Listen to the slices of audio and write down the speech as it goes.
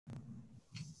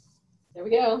There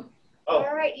we go. Oh.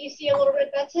 All right, you see a little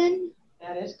red button?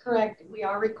 That is correct. We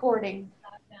are recording.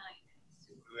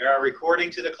 We are recording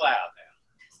to the cloud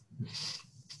now.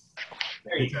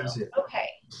 There you go. Okay.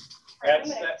 That's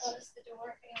close the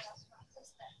door.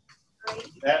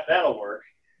 Great. That'll work.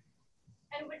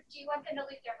 And do you want them to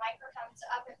leave their microphones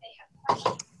up if they have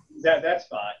questions? That's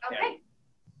fine. Okay.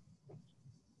 Yeah.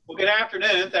 Well, good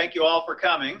afternoon. Thank you all for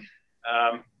coming.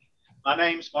 My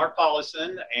name's Mark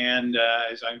Paulissen, and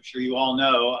as I'm sure you all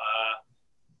know,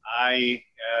 I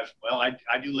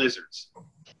do lizards.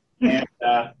 And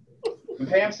when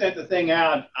Pam sent the thing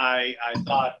out, I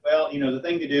thought, well, you know, the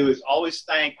thing to do is always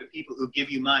thank the people who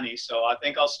give you money. So I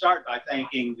think I'll start by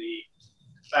thanking the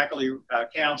faculty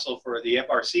council for the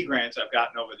FRC grants I've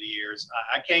gotten over the years.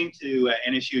 I came to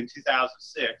NSU in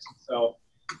 2006, so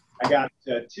I got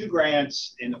 2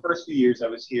 grants in the first few years I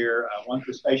was here, one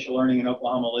for spatial learning in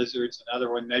Oklahoma lizards,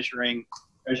 another one measurement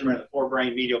of the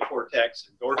forebrain medial cortex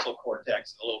and dorsal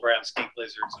cortex of the little brown skink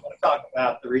lizards. I want to talk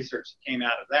about the research that came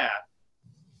out of that.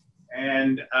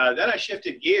 And then I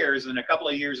shifted gears, and a couple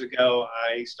of years ago,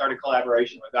 I started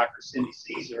collaboration with Dr. Cindy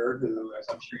Caesar, who, as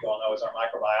I'm sure you all know, is our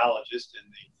microbiologist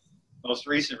and the most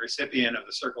recent recipient of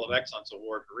the Circle of Excellence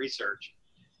Award for Research.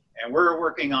 And we're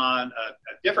working on a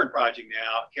different project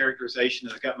now, characterization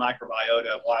of the gut microbiota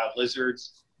of wild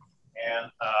lizards, and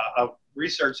a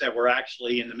research that we're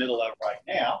actually in the middle of right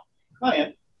now. Come on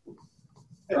in.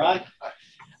 Hey, Ron.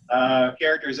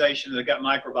 Characterization of the gut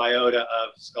microbiota of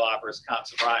Scoloporus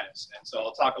consubrinus. And so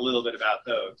I'll talk a little bit about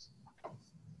those.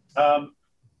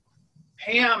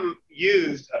 Pam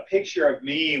used a picture of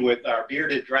me with our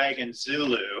bearded dragon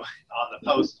Zulu on the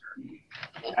poster.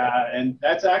 And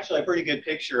that's actually a pretty good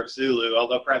picture of Zulu,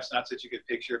 although perhaps not such a good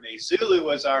picture of me. Zulu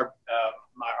was our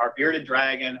bearded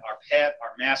dragon, our pet,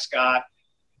 our mascot.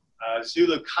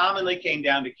 Zulu commonly came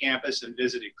down to campus and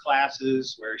visited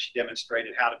classes where she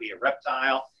demonstrated how to be a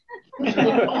reptile.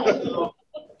 Also,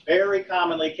 very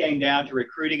commonly came down to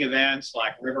recruiting events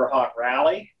like Riverhawk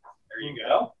Rally. There you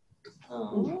go.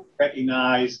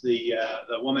 Recognize the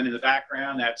woman in the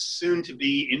background. That's soon to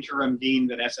be interim Dean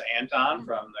Vanessa Anton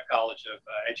from the College of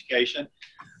Education.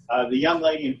 The young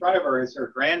lady in front of her is her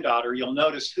granddaughter. You'll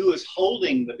notice who is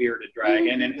holding the bearded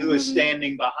dragon and who is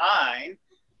standing behind,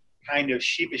 kind of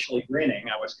sheepishly grinning.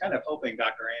 I was kind of hoping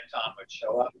Dr. Anton would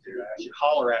show up here. I should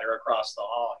holler at her across the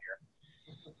hall here.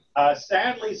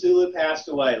 Sadly, Zulu passed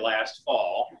away last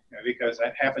fall, because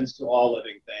that happens to all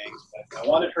living things. But I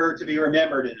wanted her to be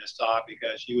remembered in this talk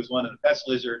because she was one of the best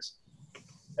lizards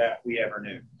that we ever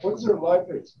knew. What's her life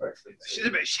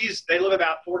expectancy? They live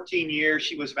about 14 years.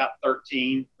 She was about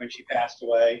 13 when she passed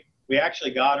away. We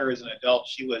actually got her as an adult.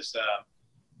 She was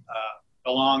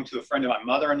belonged to a friend of my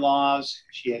mother-in-law's.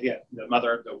 She had, the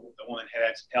woman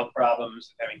had some health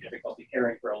problems, having difficulty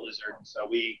caring for a lizard, and so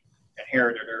we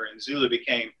inherited her, and Zulu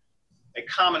became a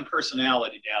common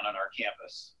personality down on our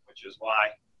campus, which is why,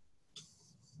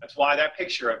 that's why that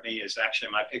picture of me is actually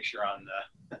my picture on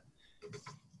the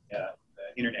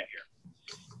internet here.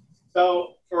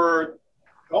 So for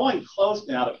going close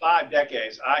now to 5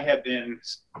 decades, I have been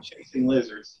chasing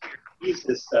lizards here. He's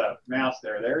this mouse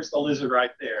there. There's the lizard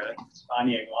right there. That's a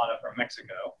spiny iguana from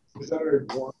Mexico. Is that an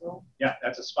iguana? Yeah,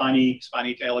 that's a spiny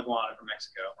tail iguana from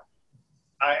Mexico.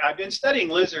 I've been studying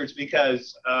lizards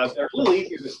because they're a little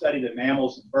easier to study than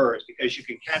mammals and birds because you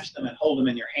can catch them and hold them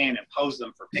in your hand and pose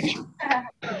them for pictures.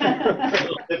 It's a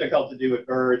little difficult to do with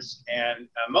birds, and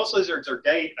most lizards are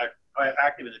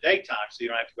active in the daytime, so you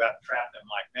don't have to go out and trap them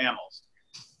like mammals.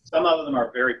 Some of them are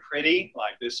very pretty,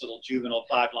 like this little juvenile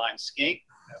 5-line skink.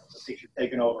 That was a picture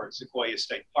taken over at Sequoia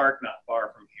State Park, not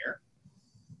far from here.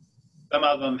 Some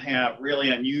of them have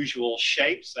really unusual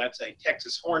shapes. That's a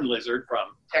Texas horned lizard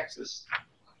from Texas,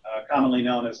 commonly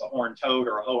known as a horned toad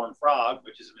or a horned frog,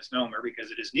 which is a misnomer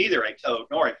because it is neither a toad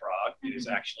nor a frog. It is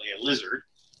actually a lizard.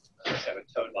 It does have a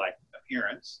toad-like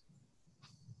appearance.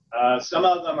 Some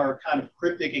of them are kind of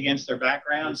cryptic against their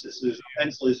backgrounds. This is a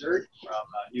fence lizard from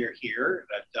near here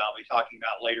that I'll be talking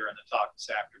about later in the talk this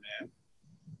afternoon.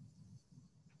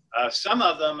 Some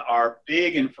of them are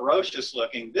big and ferocious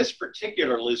looking. This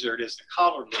particular lizard is the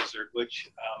collared lizard,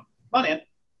 which, come on in.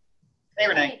 Hey,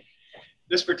 Renee.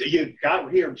 You got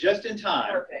here just in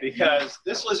time. Perfect. Because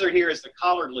this lizard here is the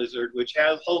collared lizard, which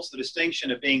holds the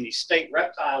distinction of being the state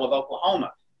reptile of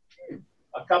Oklahoma.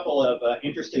 A couple of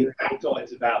interesting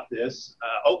factoids about this.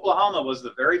 Oklahoma was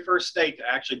the very first state to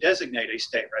actually designate a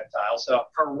state reptile. So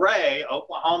hooray,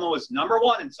 Oklahoma was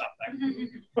 #1 in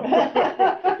something.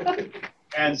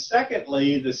 And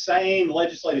secondly, the same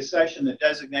legislative session that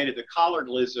designated the collared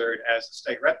lizard as the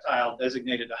state reptile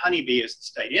designated the honeybee as the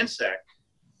state insect.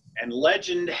 And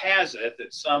legend has it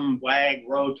that some wag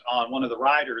wrote on one of the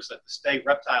riders that the state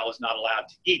reptile is not allowed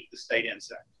to eat the state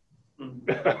insect.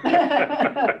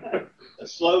 A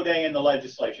slow day in the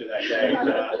legislature that day.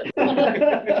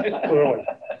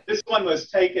 This one was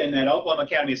taken at Oklahoma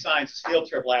Academy of Sciences field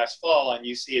trip last fall, and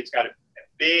you see it's got a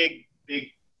big,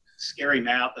 scary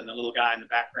mouth, and the little guy in the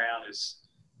background is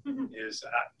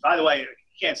by the way, you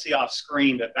can't see off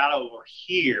screen, but about over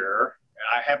here,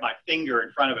 I have my finger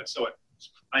in front of it, so it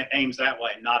aims that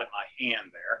way, not at my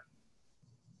hand there.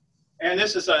 And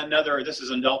this is an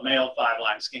adult male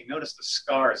five-line skink. Notice the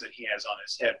scars that he has on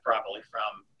his head, probably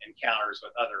from encounters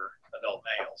with other adult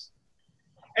males.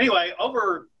 Anyway,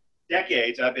 over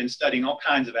decades, I've been studying all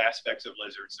kinds of aspects of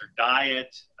lizards: their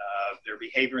diet, their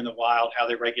behavior in the wild, how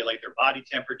they regulate their body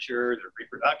temperature, their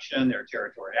reproduction, their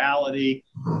territoriality,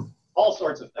 all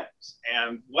sorts of things.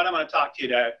 And what I'm going to talk to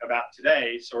you about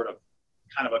today,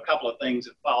 kind of a couple of things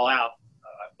that fallen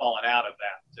out of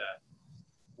that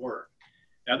work.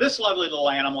 Now, this lovely little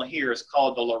animal here is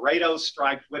called the Laredo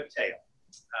striped whiptail.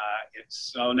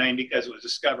 It's so named because it was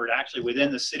discovered actually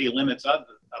within the city limits of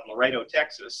Laredo,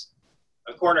 Texas,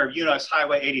 a corner of US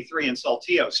Highway 83 and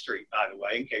Saltillo Street, by the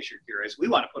way, in case you're curious. We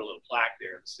want to put a little plaque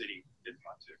there. The city didn't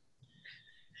want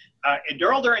to.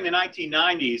 During the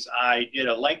 1990s, I did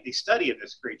a lengthy study of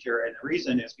this creature, and the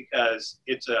reason is because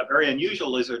it's a very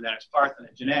unusual lizard and it's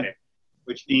parthenogenetic,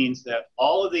 which means that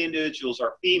all of the individuals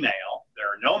are female. There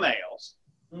are no males.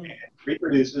 And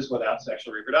reproduces without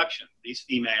sexual reproduction. These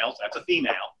females, that's a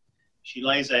female, she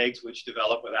lays eggs which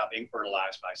develop without being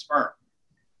fertilized by sperm,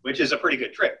 which is a pretty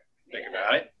good trick, think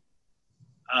about it.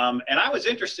 And I was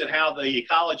interested how the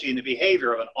ecology and the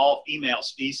behavior of an all-female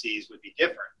species would be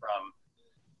different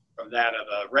from that of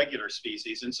a regular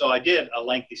species. And so I did a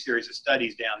lengthy series of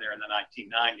studies down there in the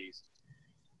 1990s.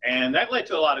 And that led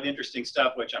to a lot of interesting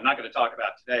stuff, which I'm not going to talk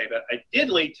about today, but it did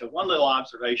lead to one little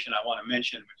observation I want to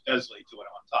mention, which does lead to what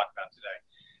I want to talk about today.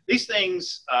 These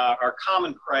things are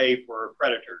common prey for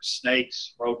predators: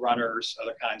 snakes, roadrunners,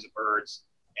 other kinds of birds,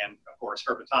 and of course,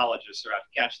 herpetologists are out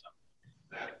to catch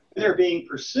them. They're being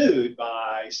pursued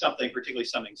by something, particularly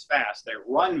something fast. They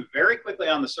run very quickly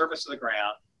on the surface of the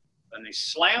ground, then they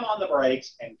slam on the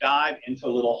brakes and dive into a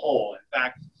little hole. In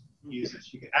fact, you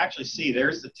can actually see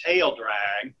there's the tail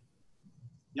drag.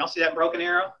 Y'all see that broken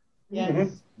arrow? Yes.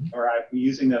 Mm-hmm. Or I'm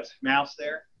using the mouse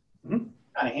there. Mm-hmm.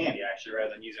 Kind of handy, actually,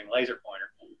 rather than using laser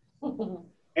pointer.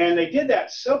 And they did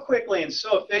that so quickly and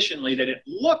so efficiently that it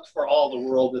looked for all the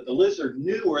world that the lizard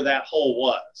knew where that hole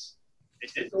was.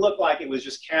 It didn't look like it was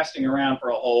just casting around for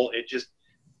a hole.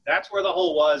 That's where the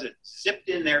hole was. It zipped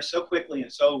in there so quickly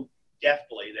and so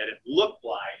deftly that it looked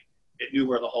like it knew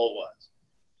where the hole was.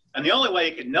 And the only way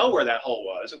it could know where that hole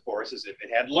was, of course, is if it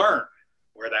had learned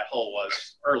where that hole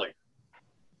was earlier.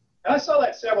 And I saw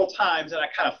that several times, and I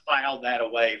kind of filed that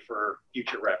away for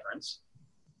future reference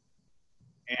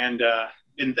and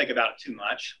didn't think about it too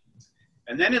much.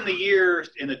 And then in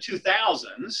the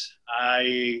 2000s,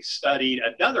 I studied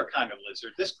another kind of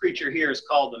lizard. This creature here is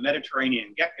called the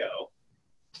Mediterranean gecko.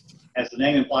 As the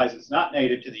name implies, it's not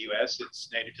native to the U.S., it's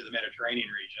native to the Mediterranean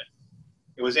region.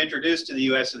 It was introduced to the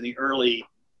U.S. in the early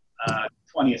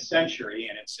 20th century,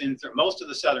 and it's in most of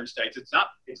the southern states.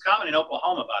 It's common in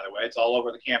Oklahoma, by the way. It's all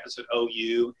over the campus at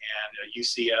OU and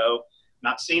UCO.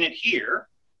 Not seen it here,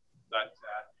 but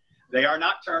they are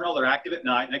nocturnal. They're active at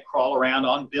night, and they crawl around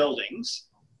on buildings.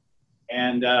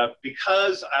 And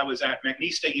because I was at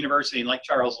McNeese State University in Lake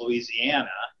Charles, Louisiana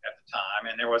at the time,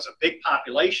 and there was a big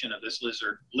population of this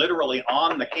lizard literally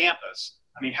on the campus.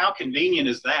 I mean, how convenient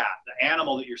is that? The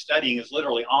animal that you're studying is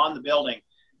literally on the building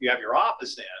you have your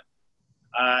office in.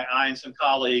 I and some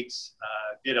colleagues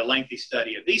did a lengthy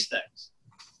study of these things.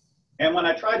 And when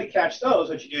I tried to catch those,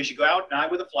 what you do is you go out at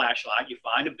night with a flashlight, you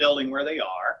find a building where they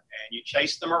are, and you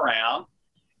chase them around.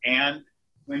 And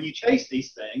when you chase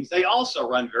these things, they also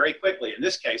run very quickly, in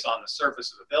this case on the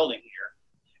surface of a building here.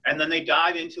 And then they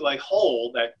dive into a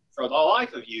hole that, for the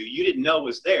life of you, you didn't know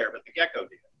was there, but the gecko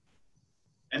did.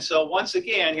 And so once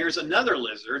again, here's another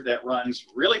lizard that runs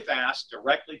really fast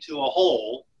directly to a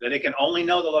hole that it can only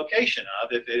know the location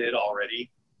of if it had already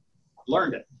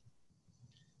learned it.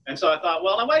 And so I thought,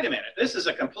 well, now wait a minute. This is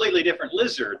a completely different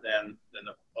lizard than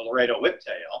the Laredo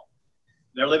whiptail.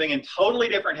 They're living in totally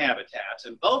different habitats,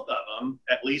 and both of them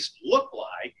at least look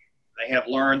like they have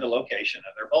learned the location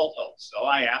of their bolt holes. So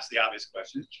I asked the obvious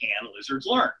question, can lizards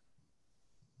learn?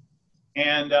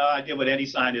 And I did what any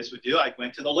scientist would do. I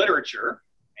went to the literature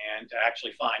and to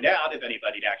actually find out if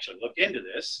anybody had actually looked into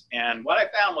this. And what I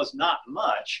found was not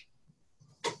much.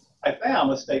 I found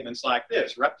was statements like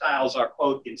this: reptiles are,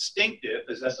 quote, instinctive,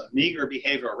 possess a meager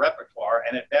behavioral repertoire,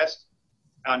 and at best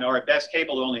and are at best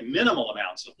capable of only minimal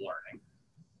amounts of learning.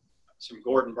 It's from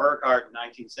Gordon Burkhardt in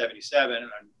 1977,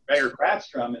 and Bayer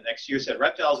Gratstrom the next year said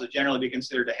reptiles would generally be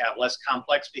considered to have less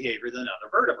complex behavior than other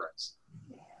vertebrates.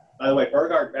 By the way,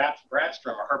 Burkhardt and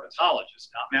Gratstrom are herpetologists,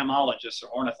 not mammalogists or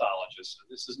ornithologists, so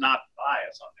this is not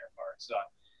bias on their part. So,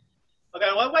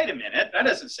 okay, well, wait a minute, that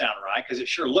doesn't sound right, because it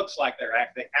sure looks like they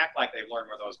act like they've learned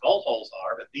where those bolt holes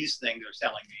are, but these things are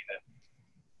telling me that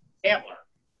they can't learn.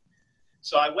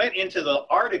 So I went into the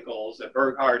articles that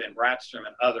Burkhardt and Bratstrom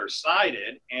and others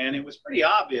cited, and it was pretty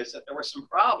obvious that there were some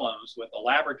problems with the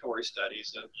laboratory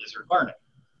studies of lizard learning.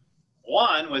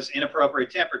 One was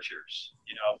inappropriate temperatures.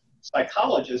 You know,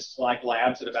 psychologists like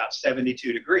labs at about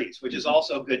 72 degrees, which is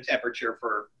also good temperature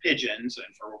for pigeons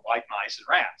and for white mice and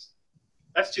rats.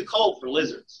 That's too cold for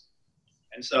lizards.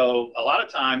 And so a lot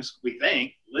of times we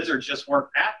think lizards just weren't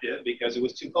active because it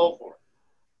was too cold for them.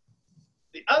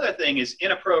 The other thing is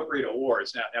inappropriate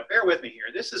awards. Now bear with me here.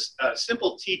 This is a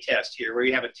simple t-test here where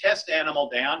you have a test animal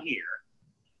down here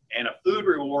and a food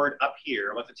reward up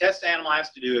here. What the test animal has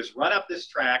to do is run up this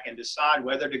track and decide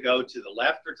whether to go to the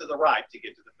left or to the right to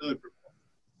get to the food reward.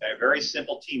 Okay, very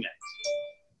simple T-maze.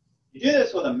 You do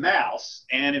this with a mouse,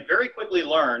 and it very quickly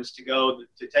learns to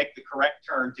take the correct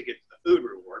turn to get to the food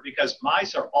reward, because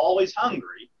mice are always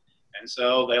hungry, and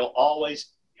so they'll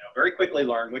always, very quickly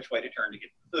learn which way to turn to get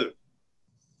to the food.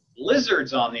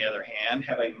 Lizards, on the other hand,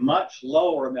 have a much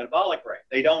lower metabolic rate.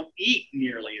 They don't eat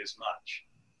nearly as much.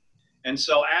 And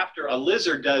so after a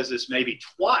lizard does this maybe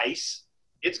twice,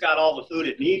 it's got all the food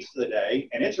it needs for the day,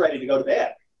 and it's ready to go to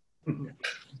bed.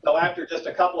 So after just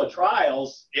a couple of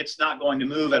trials, it's not going to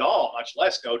move at all, much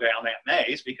less go down that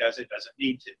maze, because it doesn't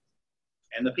need to.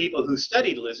 And the people who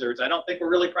studied lizards, I don't think were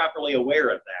really properly aware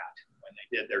of that when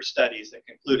they did their studies that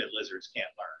concluded lizards can't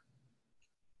learn.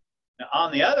 Now,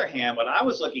 on the other hand, what I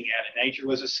was looking at in nature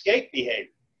was escape behavior.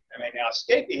 Now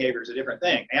escape behavior is a different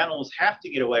thing. Animals have to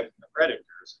get away from the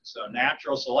predators. So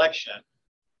natural selection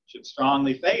should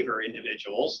strongly favor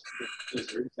individuals,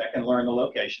 lizards, that can learn the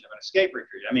location of an escape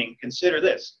retreat. Consider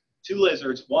this. Two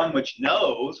lizards, one which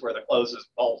knows where the closest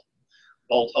bolt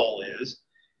hole is,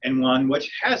 and one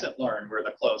which hasn't learned where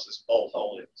the closest bolt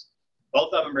hole is.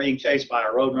 Both of them are being chased by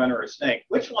a roadrunner or a snake.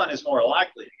 Which one is more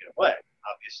likely to get away?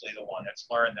 Obviously the one that's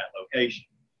learned that location.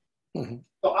 Mm-hmm.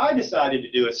 So I decided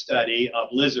to do a study of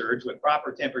lizards with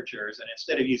proper temperatures, and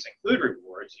instead of using food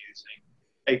rewards, using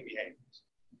escape behaviors.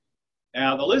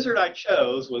 Now, the lizard I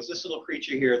chose was this little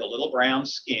creature here, the little brown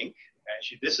skink.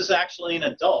 This is actually an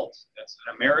adult. That's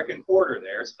an American quarter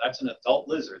there, so that's an adult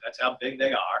lizard. That's how big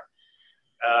they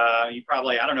are. You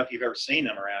probably, I don't know if you've ever seen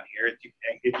them around here.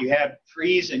 If you have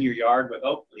trees in your yard with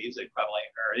oak leaves, they probably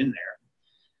are in there.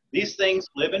 These things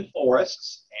live in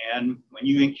forests, and when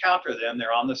you encounter them,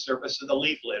 they're on the surface of the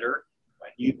leaf litter.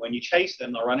 When you chase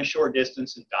them, they'll run a short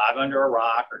distance and dive under a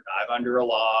rock or dive under a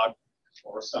log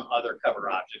or some other cover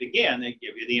object. Again, they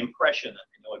give you the impression that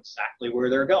they know exactly where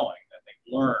they're going, that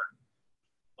they've learned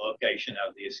the location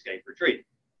of the escape retreat.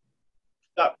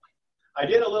 So I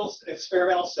did a little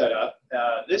experimental setup.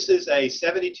 This is a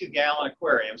 72-gallon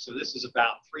aquarium, so this is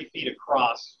about 3 feet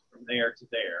across from there to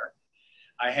there.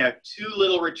 I have two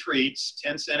little retreats,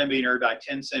 10 centimeter by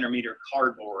 10 centimeter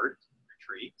cardboard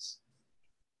retreats.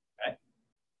 Okay.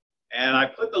 And I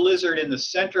put the lizard in the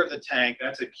center of the tank.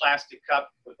 That's a plastic cup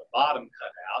with the bottom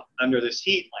cut out under this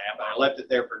heat lamp. And I left it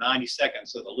there for 90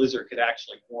 seconds so the lizard could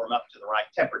actually warm up to the right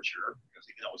temperature, because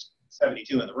even though it was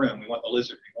 72 in the room, we want the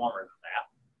lizard to be warmer than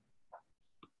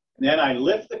that. And then I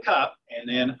lift the cup, and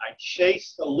then I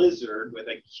chase the lizard with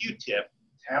a Q-tip,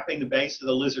 tapping the base of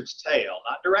the lizard's tail,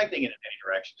 not directing it in any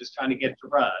direction, just trying to get it to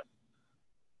run,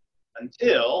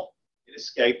 until it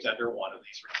escapes under one of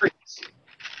these retreats.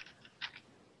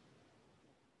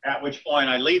 At which point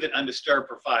I leave it undisturbed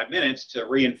for 5 minutes to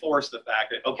reinforce the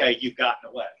fact that, okay, you've gotten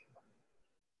away.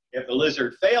 If the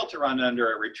lizard failed to run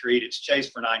under a retreat, it's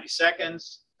chased for 90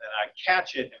 seconds, then I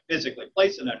catch it and physically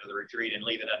place it under the retreat and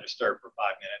leave it undisturbed for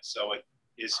 5 minutes, so it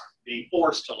is being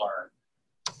forced to learn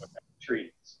what that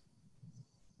retreat is.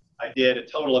 I did a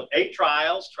total of 8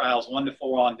 trials, trials 1 to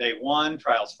 4 on day 1,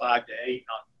 trials 5 to 8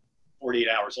 on 48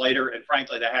 hours later, and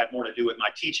frankly, that had more to do with my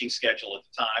teaching schedule at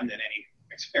the time than any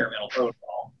experimental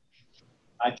protocol.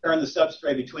 I turned the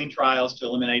substrate between trials to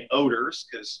eliminate odors,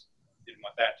 because I didn't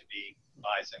want that to be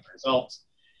biasing the results.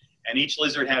 And each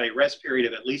lizard had a rest period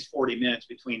of at least 40 minutes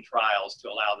between trials to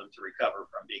allow them to recover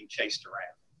from being chased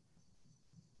around.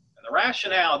 And the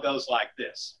rationale goes like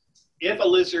this. If a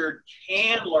lizard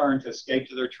can learn to escape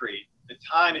to the retreat, the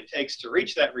time it takes to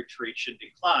reach that retreat should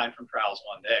decline from trials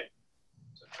 1 day.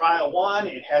 So trial 1,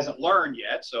 it hasn't learned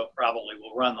yet, so it probably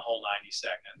will run the whole 90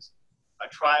 seconds. By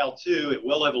trial 2, it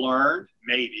will have learned,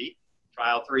 maybe,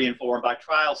 trial 3 and 4. And by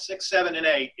trial 6, 7, and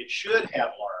 8, it should have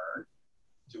learned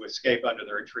to escape under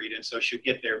the retreat, and so should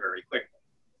get there very quickly.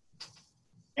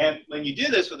 And when you do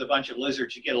this with a bunch of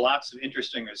lizards, you get lots of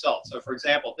interesting results. So for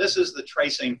example, this is the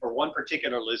tracing for one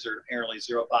particular lizard, apparently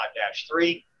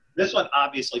 05-3. This one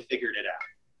obviously figured it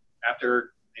out.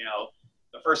 After,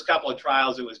 the first couple of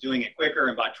trials, it was doing it quicker,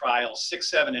 and by trials 6,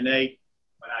 7, and 8,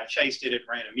 when I chased it, it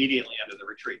ran immediately under the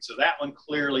retreat. So that one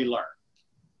clearly learned.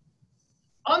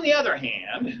 On the other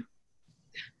hand,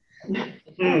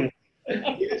 you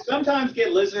can sometimes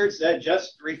get lizards that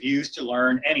just refuse to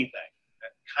learn anything.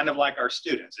 Kind of like our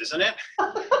students, isn't it?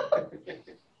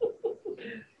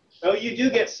 So you do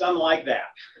get some like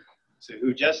that, so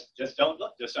who just don't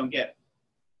look, just don't get it.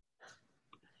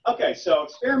 Okay, so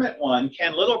experiment 1,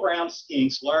 can little brown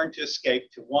skinks learn to escape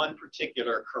to one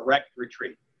particular correct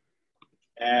retreat?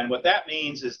 And what that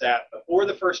means is that before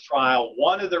the first trial,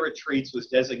 one of the retreats was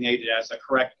designated as a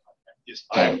correct one. Just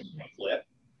fired a flip.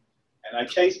 And I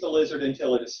chased the lizard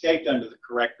until it escaped under the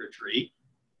correct retreat.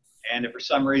 And if for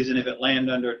some reason, if it ran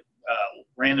under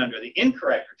the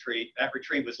incorrect retreat, that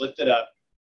retreat was lifted up,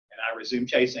 and I resumed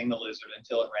chasing the lizard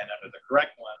until it ran under the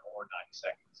correct one, or 90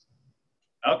 seconds.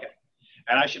 Okay.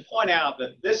 And I should point out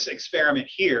that this experiment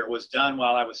here was done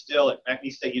while I was still at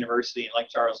McNeese State University in Lake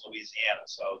Charles, Louisiana.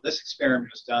 So this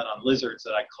experiment was done on lizards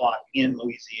that I caught in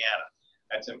Louisiana.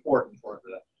 That's important for a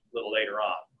little later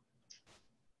on.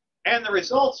 And the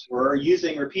results were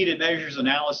using repeated measures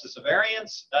analysis of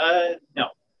variance. No.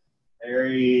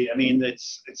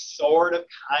 It's sort of,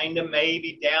 kind of,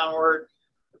 maybe downward.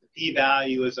 But the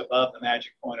p-value is above the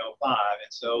magic 0.05. And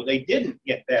so they didn't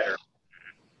get better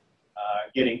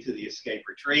getting to the escape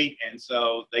retreat, and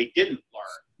so they didn't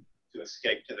learn to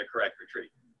escape to the correct retreat,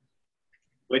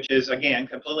 which is, again,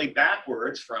 completely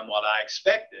backwards from what I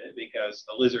expected, because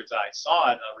the lizards I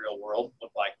saw in the real world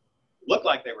looked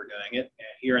like they were doing it, and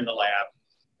here in the lab,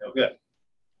 no good.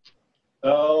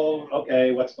 So,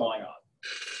 okay, what's going on?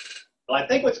 Well, I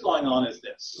think what's going on is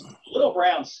this. The little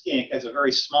brown skink has a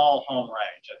very small home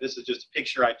range. This is just a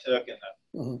picture I took, and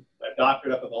I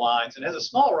doctored up of the lines. It has a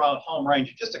small home range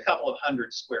of just a couple of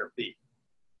hundred square feet.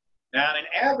 Now, in an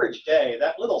average day,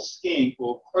 that little skink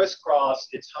will crisscross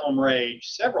its home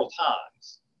range several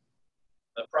times.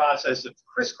 The process of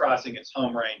crisscrossing its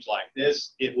home range like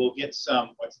this, it will get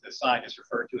some, what the scientists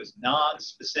refer to as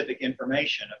non-specific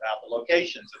information about the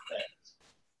locations of things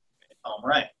in its home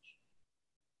range.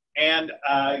 And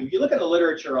if you look at the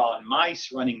literature on mice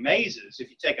running mazes, if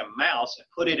you take a mouse and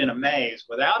put it in a maze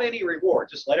without any reward,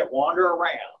 just let it wander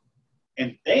around,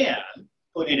 and then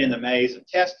put it in the maze and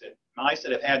test it, mice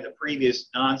that have had the previous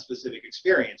non-specific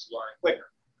experience learn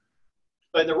quicker.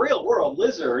 But in the real world,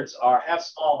 lizards have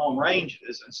small home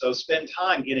ranges, and so spend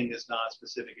time getting this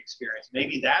non-specific experience.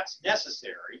 Maybe that's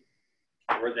necessary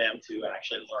for them to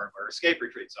actually learn where escape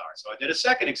retreats are. So I did a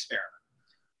second experiment.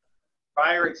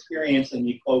 Prior experience in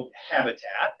the, quote,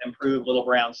 habitat improved little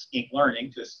brown skink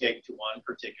learning to escape to one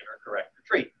particular correct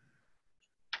retreat.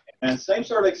 And same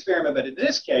sort of experiment, but in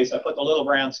this case, I put the little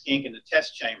brown skink in the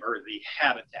test chamber, the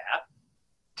habitat,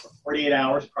 for 48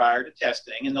 hours prior to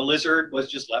testing, and the lizard was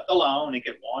just left alone. It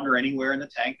could wander anywhere in the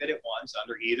tank that it wants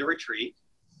under either retreat.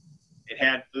 It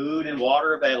had food and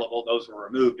water available. Those were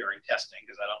removed during testing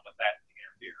because I don't want that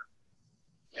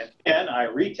to interfere. And then I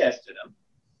retested them.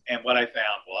 And what I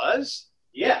found was,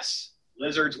 yes,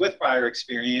 lizards with prior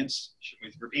experience,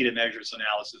 with repeated measures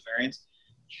analysis variance,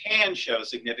 can show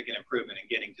significant improvement in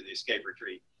getting to the escape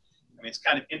retreat. I mean, it's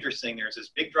kind of interesting. There's this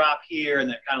big drop here, and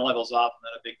then it kind of levels off, and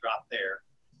then a big drop there.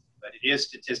 But it is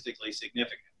statistically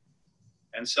significant.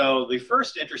 And so the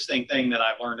first interesting thing that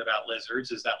I've learned about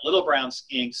lizards is that little brown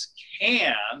skinks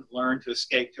can learn to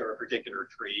escape to a particular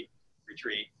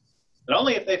retreat, but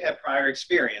only if they've had prior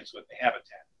experience with the habitat.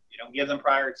 You don't give them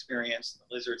prior experience,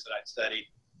 the lizards that I'd studied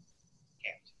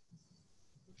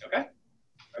can't. Okay?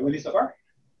 Are we with me so far?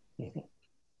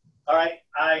 All right.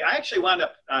 I actually wound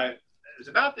up, it was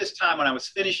about this time when I was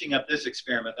finishing up this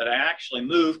experiment that I actually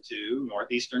moved to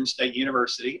Northeastern State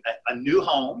University, a new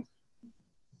home.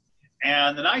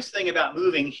 And the nice thing about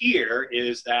moving here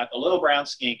is that the little brown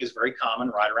skink is very common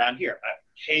right around here. I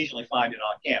occasionally find it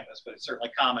on campus, but it's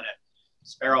certainly common at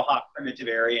Sparrowhawk Primitive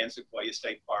Area and Sequoia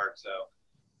State Park.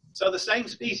 So the same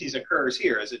species occurs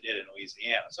here as it did in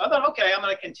Louisiana. So I thought, okay, I'm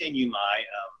going to continue my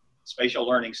spatial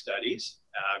learning studies.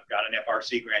 I've got an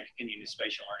FRC grant to continue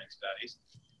spatial learning studies.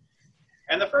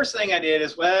 And the first thing I did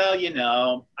is, well, you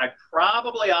know, I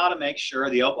probably ought to make sure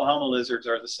the Oklahoma lizards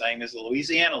are the same as the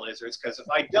Louisiana lizards, because if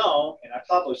I don't, and I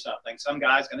publish something, some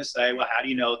guy's going to say, well, how do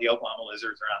you know the Oklahoma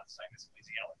lizards are not the same as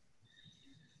Louisiana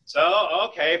lizards? So,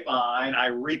 okay, fine. I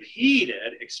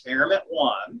repeated experiment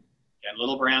 1, and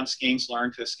little brown skinks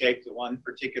learned to escape to one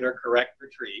particular correct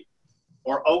retreat,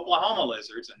 or Oklahoma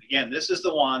lizards. And again, this is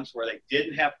the ones where they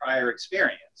didn't have prior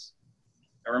experience.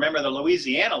 And remember, the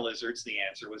Louisiana lizards, the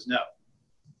answer was no.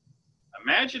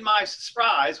 Imagine my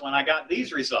surprise when I got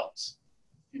these results.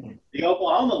 The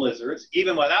Oklahoma lizards,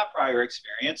 even without prior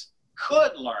experience,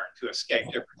 could learn to escape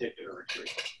to a particular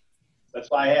retreat. That's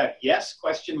why I have yes,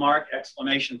 question mark,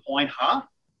 exclamation point, huh?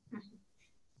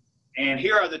 And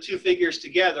here are the two figures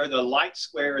together. The light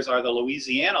squares are the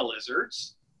Louisiana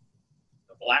lizards.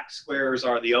 The black squares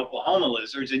are the Oklahoma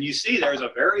lizards. And you see there's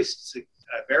a very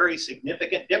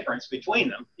significant difference between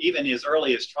them, even as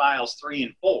early as trials 3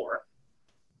 and 4.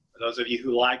 For those of you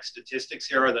who like statistics,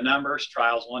 here are the numbers.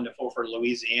 Trials 1 to 4 for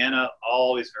Louisiana,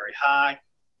 always very high.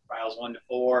 Trials 1 to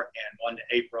 4 and 1 to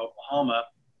 8 for Oklahoma,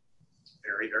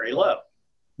 very, very low.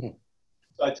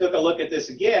 So I took a look at this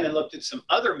again and looked at some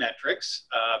other metrics.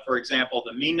 For example,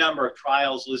 the mean number of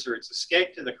trials lizards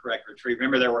escaped to the correct retreat.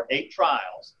 Remember, there were 8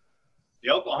 trials.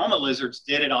 The Oklahoma lizards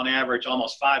did it on average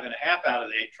almost 5.5 out of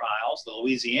the 8 trials. The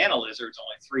Louisiana lizards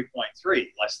only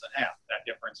 3.3, less than half. That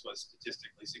difference was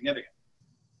statistically significant.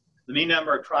 The mean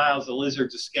number of trials the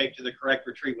lizards escaped to the correct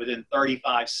retreat within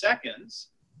 35 seconds.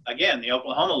 Again, the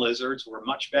Oklahoma lizards were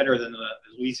much better than the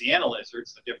Louisiana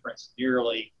lizards. The difference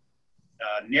narrowly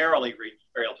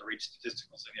failed to reach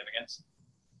statistical significance.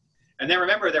 And then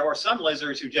remember, there were some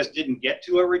lizards who just didn't get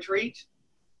to a retreat.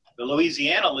 The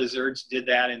Louisiana lizards did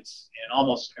that in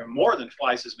almost more than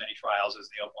twice as many trials as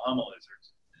the Oklahoma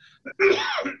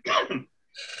lizards.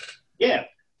 Yeah,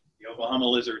 the Oklahoma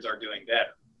lizards are doing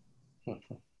better.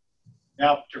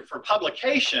 Now, for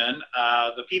publication,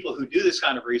 the people who do this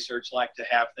kind of research like to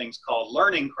have things called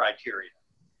learning criteria.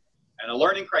 And the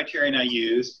learning criterion I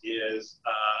use is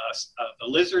the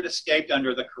lizard escaped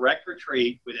under the correct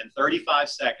retreat within 35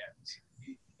 seconds.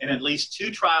 In at least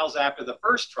 2 trials after the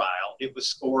first trial, it was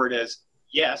scored as,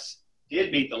 yes,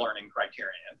 did meet the learning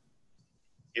criterion.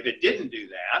 If it didn't do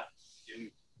that,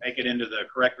 didn't make it into the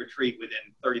correct retreat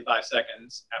within 35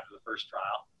 seconds after the first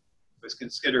trial, it was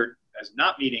considered as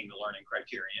not meeting the learning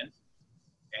criterion.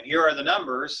 And here are the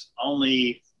numbers.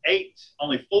 Only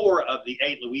 4 of the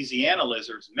 8 Louisiana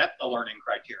lizards met the learning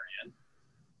criterion,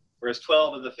 whereas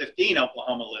 12 of the 15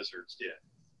 Oklahoma lizards did.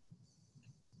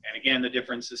 And again, the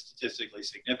difference is statistically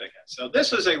significant. So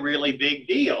this was a really big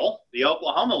deal. The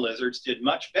Oklahoma lizards did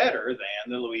much better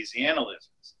than the Louisiana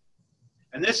lizards.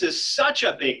 And this is such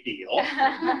a big deal.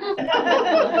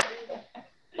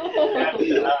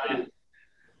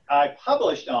 I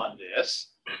published on this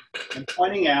and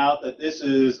pointing out that this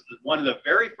is one of the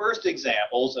very first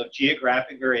examples of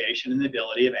geographic variation in the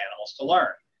ability of animals to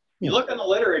learn. You look in the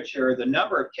literature, the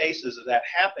number of cases of that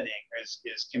happening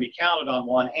can be counted on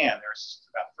one hand. There's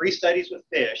about 3 studies with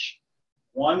fish,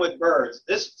 1 with birds.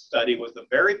 This study was the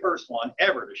very first one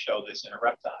ever to show this in a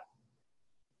reptile.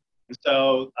 And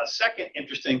so a second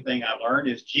interesting thing I learned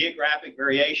is geographic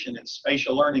variation in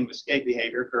spatial learning of escape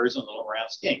behavior occurs in little brown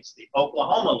skinks. The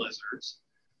Oklahoma lizards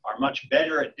are much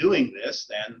better at doing this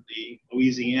than the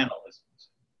Louisiana lizards.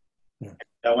 Yeah.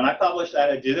 So when I published that,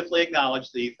 I dutifully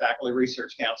acknowledged the Faculty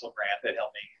Research Council grant that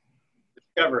helped me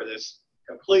discover this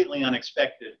completely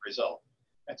unexpected result.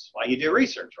 That's why you do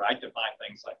research, right? To find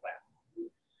things like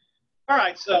that. All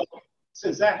right, so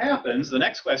since that happens, the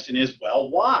next question is, well,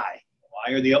 why?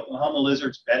 Why are the Oklahoma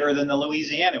lizards better than the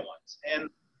Louisiana ones? And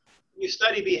when you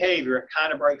study behavior, it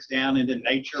kind of breaks down into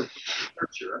nature versus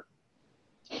nurture.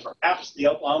 Perhaps the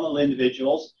Oklahoma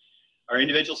individuals or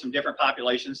individuals from different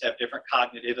populations have different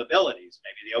cognitive abilities.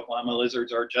 Maybe the Oklahoma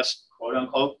lizards are just quote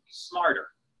unquote smarter.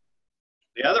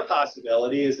 The other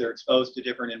possibility is they're exposed to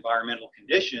different environmental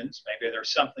conditions. Maybe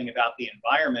there's something about the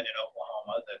environment in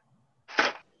Oklahoma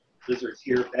that lizards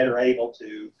here are better able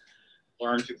to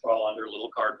learn to crawl under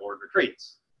little cardboard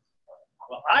retreats.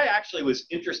 Well, I actually was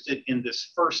interested in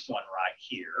this first one right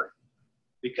here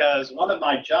because one of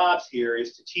my jobs here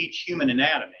is to teach human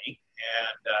anatomy.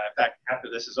 And in fact, after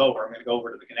this is over, I'm going to go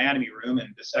over to the anatomy room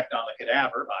and dissect on the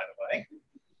cadaver, by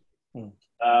the way.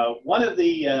 One of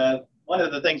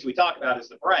the things we talk about is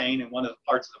the brain, and one of the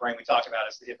parts of the brain we talk about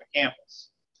is the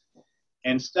hippocampus.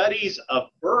 And studies of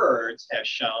birds have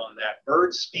shown that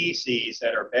bird species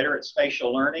that are better at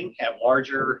spatial learning have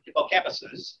larger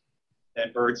hippocampuses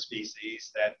than bird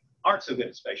species that aren't so good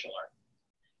at spatial learning.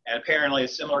 And apparently a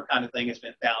similar kind of thing has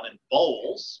been found in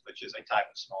voles, which is a type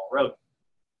of small rodent.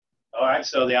 All right,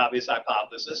 so the obvious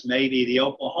hypothesis, maybe the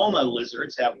Oklahoma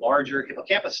lizards have larger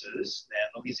hippocampuses than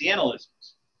Louisiana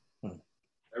lizards.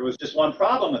 There was just one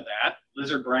problem with that.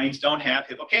 Lizard brains don't have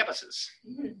hippocampuses.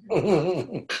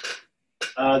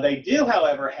 They do,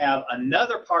 however, have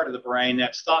another part of the brain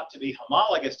that's thought to be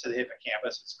homologous to the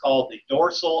hippocampus. It's called the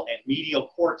dorsal and medial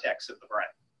cortex of the brain.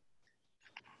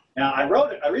 Now, I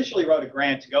originally wrote a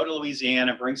grant to go to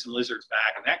Louisiana and bring some lizards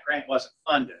back, and that grant wasn't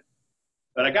funded.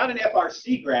 But I got an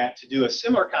FRC grant to do a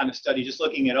similar kind of study, just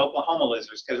looking at Oklahoma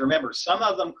lizards, because remember, most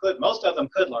of them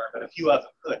could learn, but a few of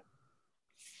them couldn't.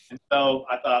 And so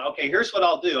I thought, okay, here's what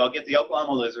I'll do. I'll get the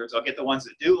Oklahoma lizards. I'll get the ones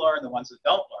that do learn, the ones that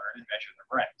don't learn, and measure their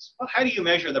brains. Well, how do you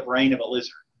measure the brain of a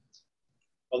lizard?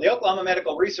 Well, the Oklahoma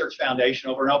Medical Research Foundation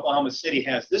over in Oklahoma City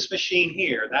has this machine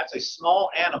here. That's a small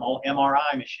animal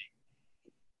MRI machine.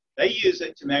 They use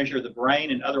it to measure the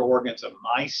brain and other organs of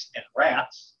mice and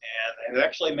rats, and they've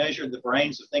actually measured the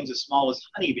brains of things as small as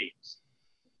honeybees.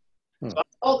 So I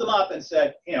called them up and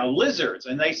said, you know, lizards,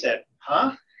 and they said,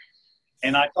 huh?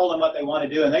 And I told them what they want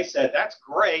to do, and they said, that's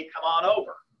great, come on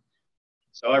over.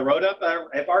 So I wrote up a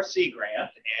FRC grant,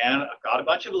 and I got a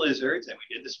bunch of lizards, and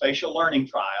we did the spatial learning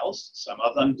trials. Some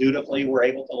of them dutifully were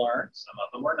able to learn, some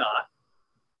of them were not.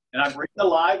 And I bring the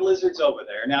live lizards over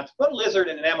there. Now, to put a lizard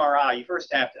in an MRI, you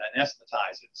first have to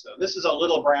anesthetize it. So this is a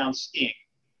little brown skin,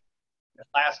 a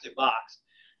plastic box.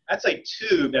 That's a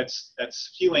tube that's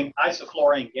spewing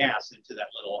isoflurane gas into that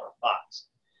little box.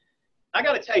 I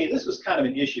got to tell you, this was kind of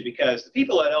an issue because the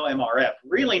people at OMRF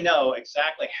really know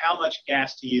exactly how much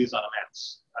gas to use on a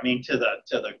mouse. I mean, to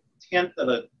the 10th of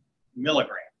a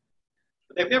milligram.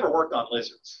 But they've never worked on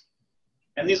lizards.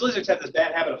 And these lizards have this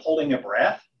bad habit of holding their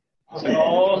breath.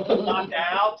 So, knocked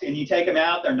out, and you take them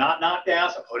out, they're not knocked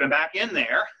out, so put them back in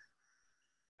there.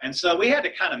 And so we had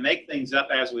to kind of make things up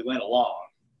as we went along.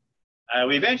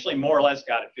 We eventually more or less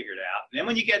got it figured out. And then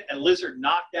when you get a lizard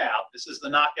knocked out, this is the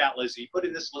knocked out lizard, you put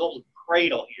in this little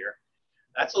cradle here.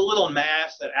 That's a little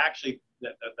mask that actually,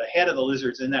 the head of the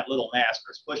lizard's in that little mask,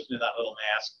 or is pushed into that little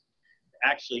mask, to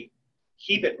actually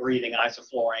keep it breathing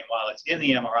isoflurane while it's in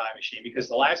the MRI machine, because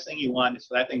the last thing you want is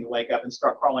for that thing to wake up and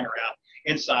start crawling around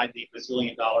inside the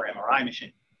bazillion-dollar MRI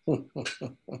machine.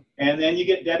 And then you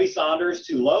get Debbie Saunders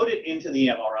to load it into the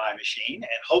MRI machine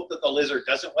and hope that the lizard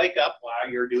doesn't wake up while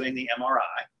you're doing the MRI.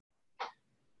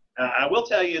 I will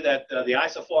tell you that the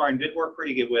isoflurane did work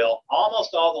pretty good well.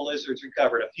 Almost all the lizards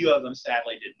recovered. A few of them,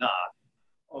 sadly, did not.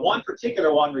 One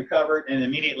particular one recovered and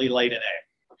immediately laid an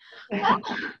egg,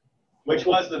 which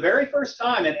was the very first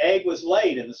time an egg was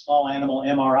laid in the small animal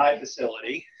MRI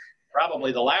facility.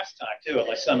 Probably the last time, too,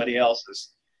 unless somebody else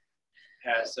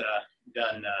has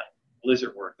done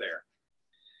lizard work there.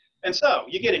 And so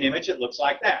you get an image that looks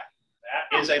like that.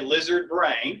 That is a lizard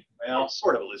brain. Well,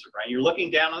 sort of a lizard brain. You're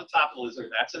looking down on the top of the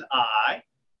lizard. That's an eye.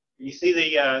 You see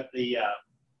the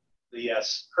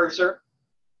cursor?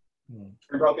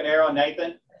 Broken arrow,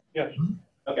 Nathan? Yes.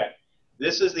 Okay.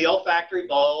 This is the olfactory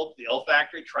bulb, the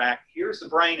olfactory tract. Here's the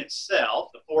brain itself,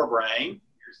 the forebrain.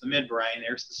 Here's the midbrain.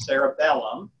 There's the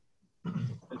cerebellum, the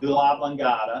medulla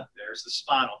oblongata. There's the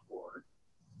spinal cord.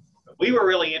 But we were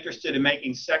really interested in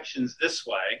making sections this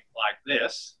way, like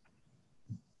this.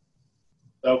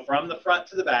 So from the front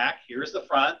to the back, here's the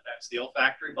front. That's the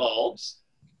olfactory bulbs.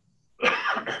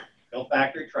 The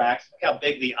olfactory tracts. Look how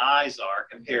big the eyes are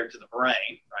compared to the brain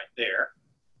right there.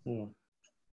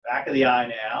 Back of the eye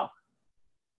now.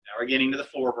 Now we're getting to the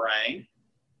forebrain.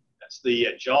 That's the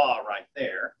jaw right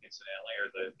there, incidentally, or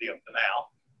the mouth.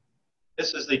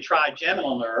 This is the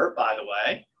trigeminal nerve, by the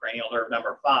way, cranial nerve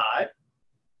number 5.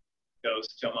 Goes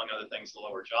to, among other things, the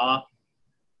lower jaw.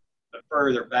 But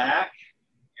further back,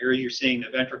 here you're seeing the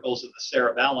ventricles of the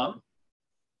cerebellum.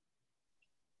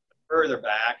 But further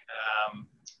back,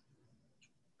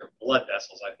 they're blood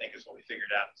vessels, I think, is what we figured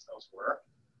out those were.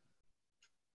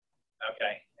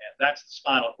 Okay, and that's the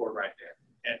spinal cord right there.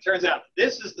 And it turns out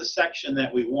this is the section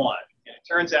that we want. And it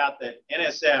turns out that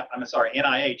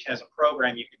NIH has a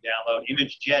program you can download,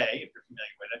 ImageJ, if you're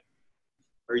familiar with it,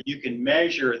 where you can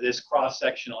measure this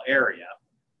cross-sectional area.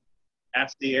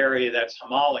 That's the area that's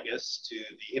homologous to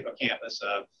the hippocampus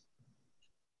of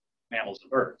mammals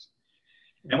and birds.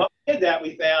 And when we did that,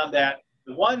 we found that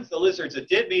the lizards that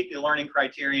did meet the learning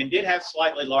criterion did have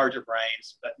slightly larger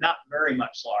brains, but not very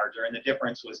much larger, and the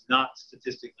difference was not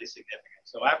statistically significant.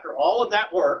 So after all of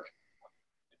that work,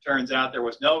 it turns out there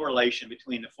was no relation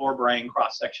between the forebrain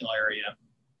cross-sectional area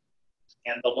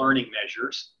and the learning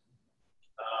measures,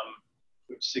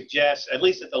 which suggests, at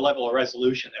least at the level of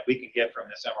resolution that we can get from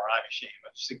this MRI machine,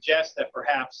 which suggests that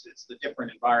perhaps it's the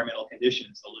different environmental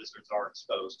conditions the lizards are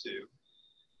exposed to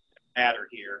matter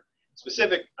here.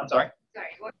 I'm sorry? Sorry,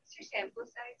 what's your sample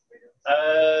size for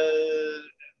this?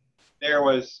 There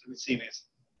was, let's see,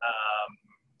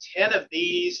 10 of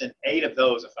these and 8 of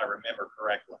those, if I remember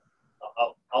correctly.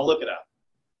 I'll look it up.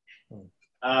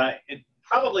 It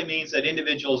probably means that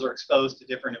individuals are exposed to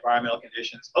different environmental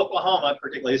conditions. Oklahoma,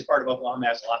 particularly this part of Oklahoma,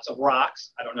 has lots of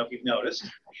rocks. I don't know if you've noticed.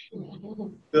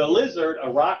 To a lizard, a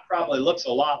rock probably looks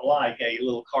a lot like a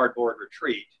little cardboard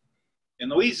retreat. In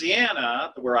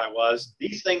Louisiana, where I was,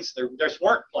 these things, there just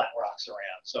weren't flat rocks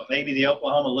around. So maybe the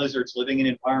Oklahoma lizard's living in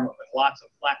an environment with lots of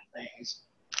flat things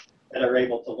that are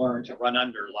able to learn to run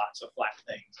under lots of flat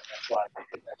things. And that's why they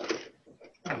did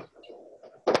that.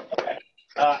 Okay.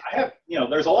 I have,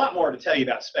 there's a lot more to tell you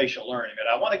about spatial learning, but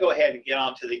I want to go ahead and get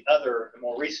on to the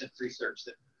more recent research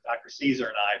that Dr. Caesar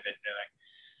and I have been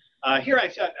doing. Here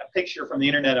I've got a picture from the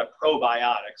internet of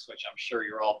probiotics, which I'm sure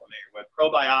you're all familiar with.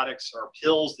 Probiotics are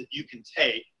pills that you can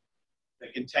take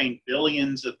that contain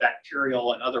billions of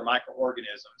bacterial and other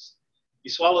microorganisms.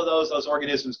 You swallow those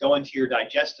organisms go into your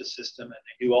digestive system, and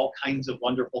they do all kinds of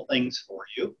wonderful things for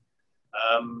you.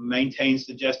 Maintains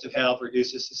digestive health,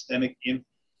 reduces systemic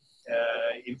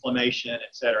inflammation,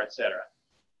 et cetera, et cetera.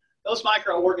 Those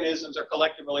microorganisms are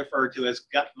collectively referred to as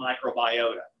gut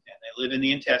microbiota, and they live in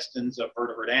the intestines of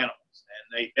vertebrate animals.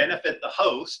 And they benefit the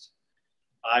host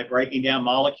by breaking down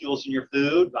molecules in your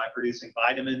food, by producing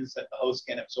vitamins that the host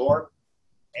can absorb,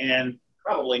 and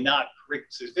probably not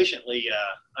sufficiently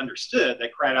understood, they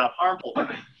crowd out harmful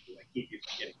vitamins and keep you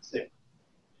from getting sick.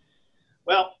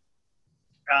 Well,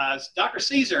 Dr.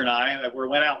 Caesar and I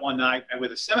went out one night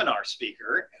with a seminar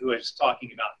speaker who was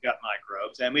talking about gut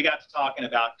microbes, and we got to talking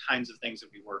about kinds of things that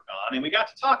we work on, and we got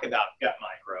to talk about gut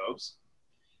microbes.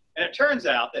 And it turns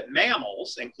out that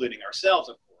mammals, including ourselves,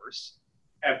 of course,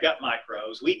 have gut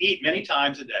microbes. We eat many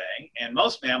times a day, and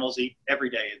most mammals eat every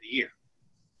day of the year.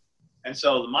 And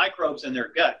so the microbes in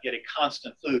their gut get a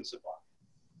constant food supply.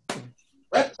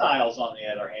 Reptiles, on the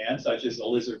other hand, such as the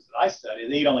lizards that I study,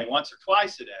 they eat only once or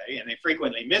twice a day, and they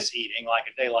frequently miss eating, like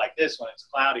a day like this when it's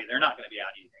cloudy. They're not going to be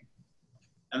out eating.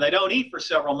 And they don't eat for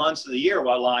several months of the year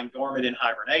while lying dormant in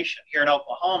hibernation. Here in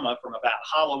Oklahoma, from about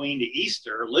Halloween to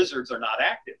Easter, lizards are not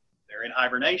active. They're in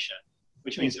hibernation,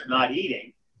 which means they're not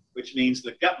eating, which means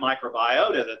the gut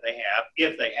microbiota that they have,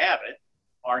 if they have it,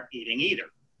 aren't eating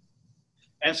either.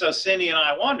 And so Cindy and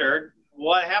I wondered,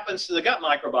 what happens to the gut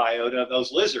microbiota of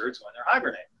those lizards when they're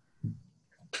hibernating?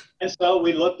 And so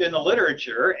we looked in the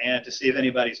literature and to see if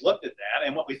anybody's looked at that.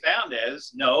 And what we found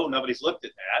is, no, nobody's looked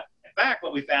at that. In fact,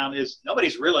 what we found is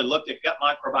nobody's really looked at gut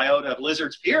microbiota of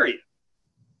lizards, period.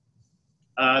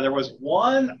 There was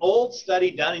one old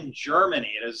study done in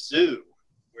Germany at a zoo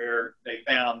where they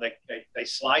found they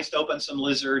sliced open some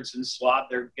lizards and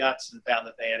swabbed their guts and found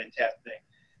that they had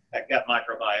that gut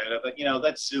microbiota. But,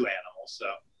 that's zoo animals, so.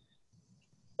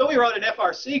 So we wrote an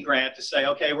FRC grant to say,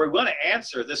 okay, we're going to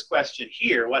answer this question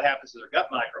here, what happens to their gut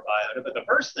microbiota, but the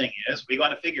first thing is we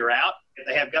want to figure out if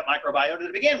they have gut microbiota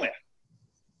to begin with.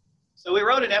 So we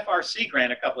wrote an FRC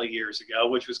grant a couple of years ago,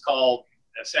 which was called,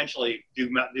 essentially,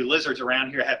 do lizards around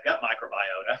here have gut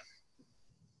microbiota?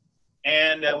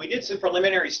 And we did some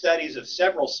preliminary studies of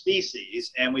several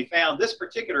species, and we found this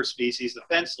particular species, the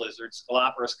fence lizard,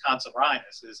 Scoloporus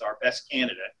consobrinus, is our best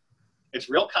candidate. It's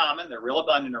real common. They're real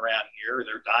abundant around here.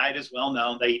 Their diet is well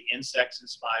known. They eat insects and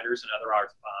spiders and other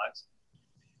arthropods.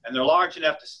 And they're large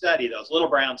enough to study. Those little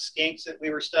brown skinks that we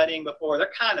were studying before,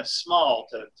 they're kind of small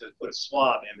to put a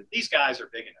swab in, but these guys are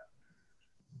big enough.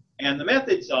 And the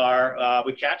methods are,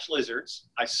 we catch lizards.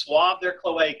 I swab their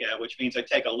cloaca, which means I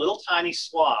take a little tiny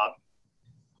swab,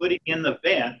 put it in the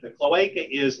vent. The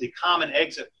cloaca is the common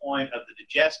exit point of the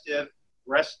digestive,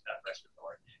 I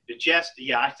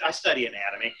study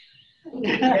anatomy.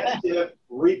 Digestive,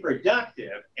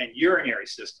 reproductive, and urinary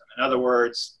system. In other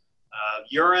words,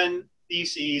 urine,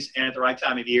 feces, and at the right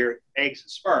time of year, eggs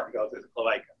and sperm go through the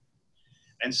cloaca.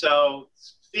 And so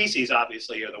feces,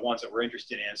 obviously, are the ones that we're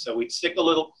interested in. So we stick a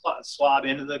little swab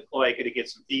into the cloaca to get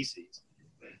some feces.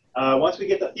 Once we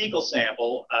get the fecal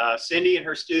sample, Cindy and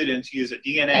her students use a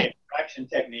DNA extraction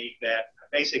technique that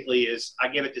basically is, I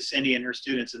give it to Cindy and her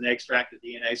students and they extract the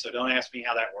DNA, so don't ask me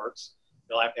how that works.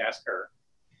 You'll have to ask her.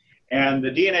 And the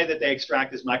DNA that they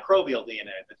extract is microbial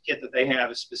DNA. The kit that they have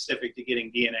is specific to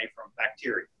getting DNA from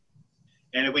bacteria.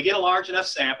 And if we get a large enough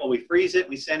sample, we freeze it,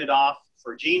 we send it off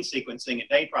for gene sequencing and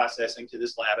data processing to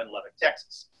this lab in Lubbock,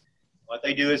 Texas. What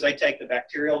they do is they take the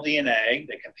bacterial DNA,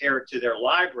 they compare it to their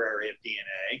library of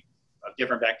DNA of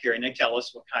different bacteria, and they tell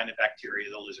us what kind of bacteria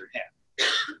the lizard had.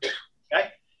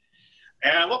 Okay?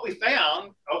 And what we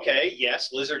found, okay,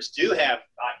 yes, lizards do have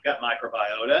gut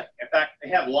microbiota. In fact, they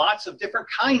have lots of different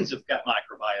kinds of gut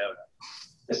microbiota.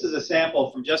 This is a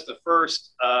sample from just the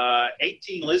first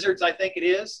 18 lizards, I think it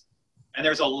is. And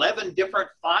there's 11 different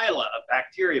phyla of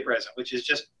bacteria present, which is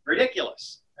just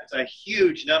ridiculous. That's a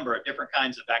huge number of different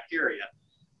kinds of bacteria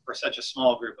for such a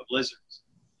small group of lizards.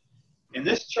 In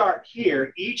this chart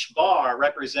here, each bar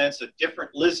represents a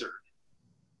different lizard,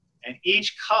 and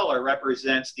each color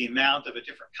represents the amount of a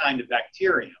different kind of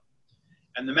bacterium.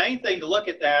 And the main thing to look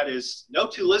at that is no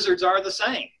two lizards are the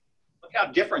same. Look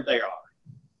how different they are.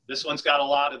 This one's got a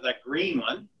lot of that green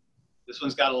one. This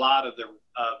one's got a lot of the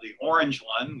orange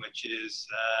one, which is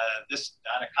this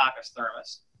Dinococcus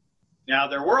thermus. Now,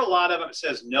 there were a lot of them. It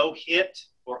says no hit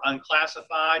or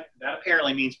unclassified. That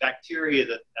apparently means bacteria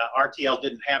that RTL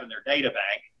didn't have in their data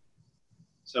bank.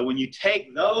 So when you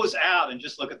take those out and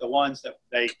just look at the ones that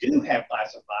they do have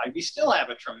classified, we still have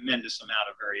a tremendous amount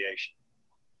of variation.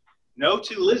 No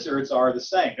two lizards are the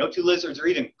same. No two lizards are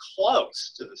even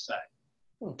close to the same.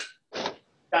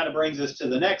 Kind of brings us to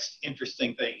the next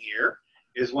interesting thing here,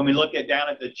 is when we look at down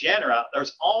at the genera,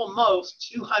 there's almost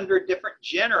 200 different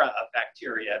genera of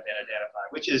bacteria have been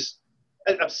identified, which is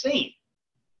obscene.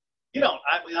 You don't,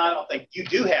 I don't think you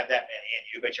do have that many in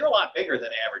you, but you're a lot bigger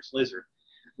than average lizard.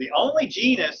 The only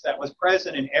genus that was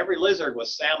present in every lizard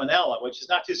was Salmonella, which is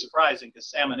not too surprising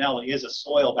because Salmonella is a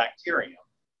soil bacterium.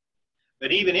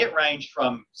 But even it ranged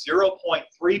from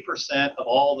 0.3% of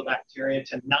all the bacteria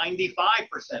to 95% of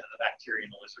the bacteria in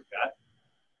the lizard gut.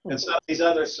 And some of these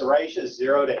other Serratias,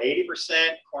 0 to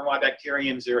 80%,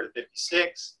 Corynebacterium, 0 to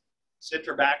 56,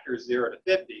 Citrobacter, 0 to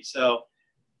 50. So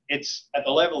it's at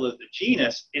the level of the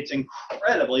genus, it's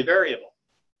incredibly variable.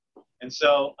 And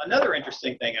so another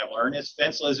interesting thing I've learned is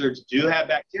fence lizards do have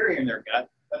bacteria in their gut,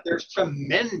 but there's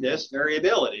tremendous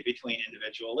variability between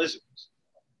individual lizards.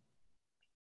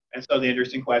 And so the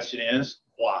interesting question is,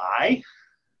 why?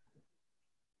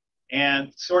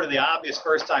 And sort of the obvious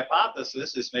first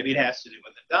hypothesis is maybe it has to do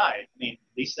with the diet. I mean,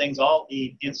 these things all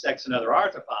eat insects and other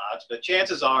arthropods, but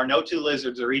chances are no two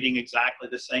lizards are eating exactly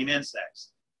the same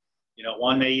insects. You know,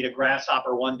 one may eat a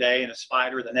grasshopper one day and a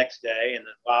spider the next day, and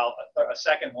then while a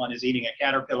second one is eating a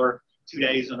caterpillar 2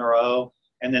 days in a row,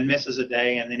 and then misses a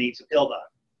day and then eats a pill bug.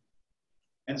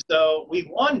 And so we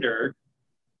wondered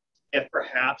if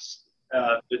perhaps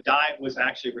the diet was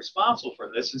actually responsible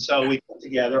for this. And so we put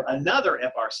together another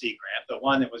FRC grant, the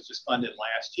one that was just funded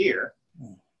last year,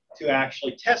 to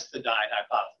actually test the diet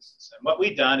hypothesis. And what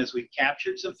we've done is we've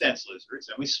captured some fence lizards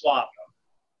and we swabbed them.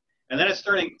 And then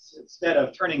instead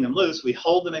of turning them loose, we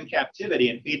hold them in captivity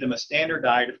and feed them a standard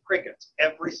diet of crickets.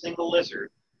 Every single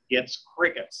lizard gets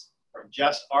crickets from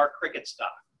just our cricket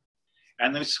stock.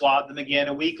 And then swab them again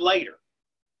a week later,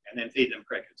 and then feed them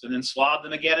crickets, and then swab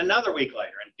them again another week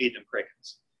later and feed them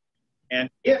crickets. And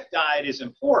if diet is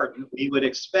important, we would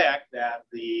expect that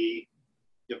the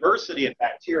diversity of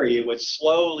bacteria would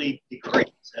slowly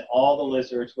decrease, and all the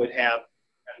lizards would have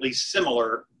at least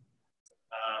similar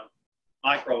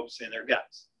microbes in their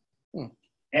guts.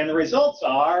 And the results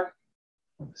are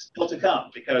still to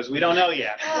come, because we don't know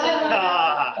yet. You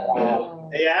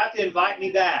have to invite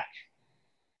me back.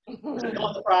 We're still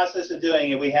in the process of doing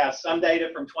it. We have some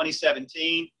data from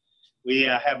 2017. We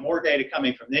have more data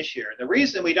coming from this year. The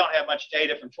reason we don't have much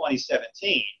data from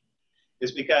 2017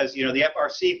 is because, you know, the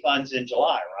FRC funds in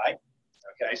July, right?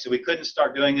 Okay, so we couldn't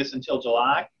start doing this until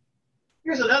July.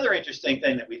 Here's another interesting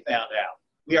thing that we found out.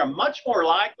 We are much more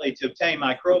likely to obtain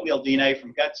microbial DNA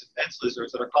from guts of fence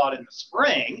lizards that are caught in the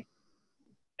spring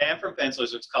than from fence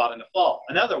lizards caught in the fall.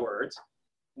 In other words,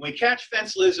 when we catch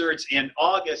fence lizards in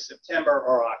August, September,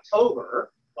 or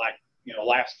October, like, you know,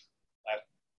 last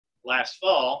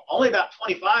fall, only about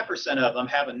 25% of them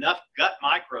have enough gut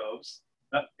microbes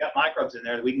in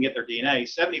there that we can get their DNA.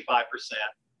 75%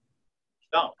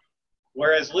 don't.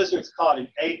 Whereas lizards caught in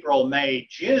April, May,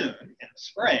 June in the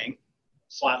spring,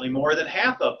 slightly more than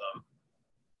half of them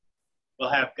will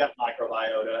have gut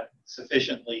microbiota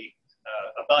sufficiently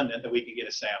abundant that we can get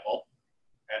a sample,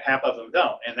 and half of them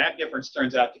don't. And that difference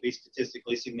turns out to be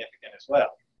statistically significant as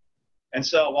well. And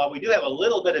so while we do have a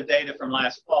little bit of data from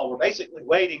last fall, we're basically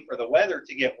waiting for the weather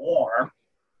to get warm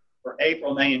for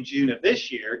April, May, and June of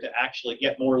this year to actually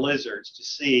get more lizards to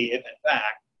see if, in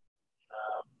fact,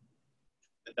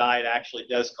 the diet actually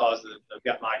does cause the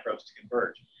gut microbes to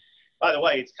converge. By the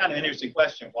way, it's kind of an interesting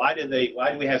question. Why do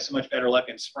we have so much better luck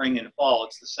in spring and fall?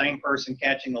 It's the same person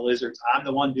catching the lizards. I'm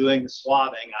the one doing the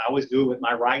swabbing. I always do it with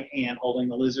my right hand, holding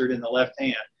the lizard in the left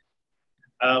hand.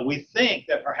 We think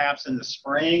that perhaps in the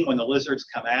spring, when the lizards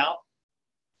come out,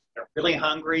 they're really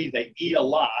hungry, they eat a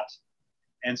lot,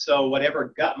 and so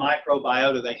whatever gut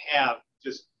microbiota they have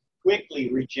just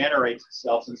quickly regenerates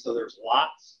itself, and so there's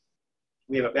lots.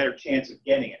 We have a better chance of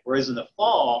getting it. Whereas in the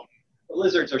fall, the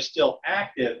lizards are still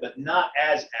active, but not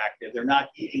as active. They're not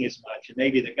eating as much, and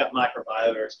maybe the gut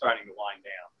microbiota are starting to wind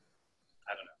down.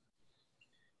 I don't know.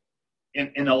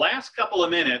 In the last couple of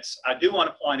minutes, I do want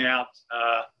to point out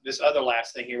this other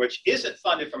last thing here, which isn't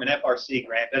funded from an FRC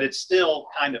grant, but it's still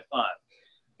kind of fun.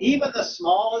 Even the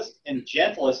smallest and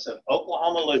gentlest of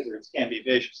Oklahoma lizards can be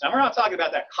vicious. Now, we're not talking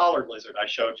about that collared lizard I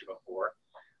showed you before.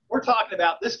 We're talking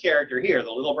about this character here,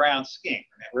 the little brown skink.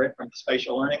 Remember it from the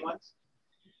spatial learning ones?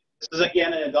 This is,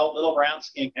 again, an adult little brown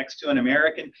skink next to an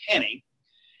American penny.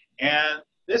 And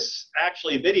this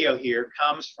actually video here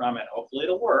comes from, and hopefully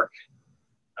it'll work.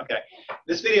 Okay,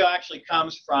 this video actually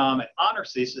comes from an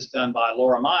honors thesis done by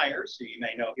Laura Myers, who you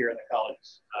may know here in the College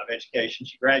of Education.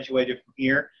 She graduated from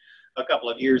here a couple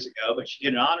of years ago, but she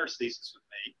did an honors thesis with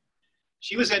me.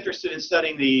 She was interested in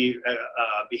studying the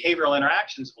behavioral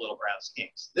interactions of little brown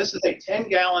skinks. This is a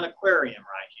 10-gallon aquarium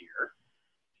right here.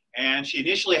 And she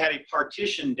initially had a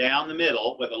partition down the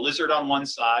middle with a lizard on one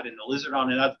side and a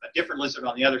different lizard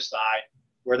on the other side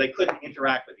where they couldn't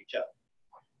interact with each other.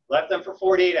 Left them for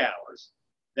 48 hours.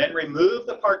 Then removed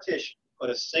the partition, put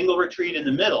a single retreat in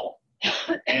the middle,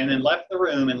 and then left the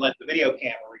room and let the video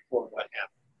camera record what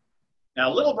happened. Now,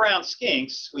 little brown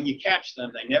skinks, when you catch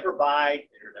them, they never bite,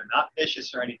 they're not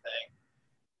vicious or anything.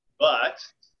 But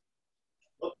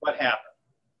look what happened.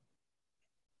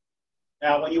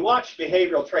 Now, when you watch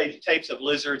behavioral tapes of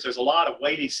lizards, there's a lot of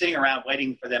sitting around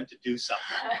waiting for them to do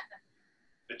something.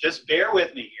 But just bear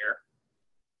with me here.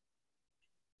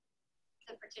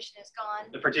 The partition is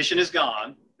gone. The partition is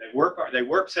gone. They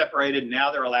work separated, and now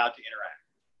they're allowed to interact.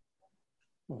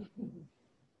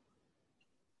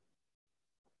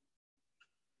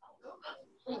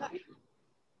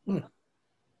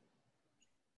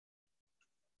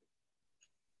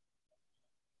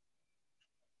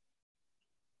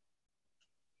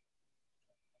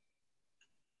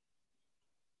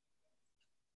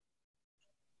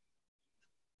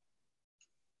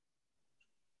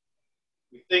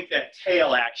 We think that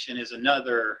tail action is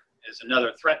another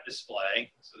threat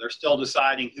display. So they're still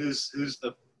deciding who's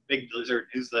the big lizard,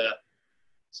 who's the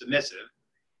submissive.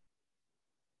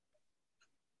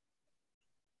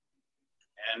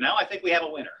 And now I think we have a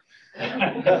winner.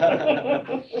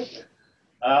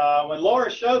 When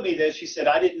Laura showed me this, she said,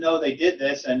 I didn't know they did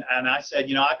this. And I said,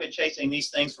 you know, I've been chasing these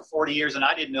things for 40 years, and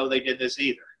I didn't know they did this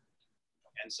either.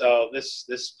 And so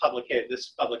this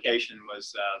publication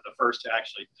was the first to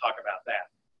actually talk about that.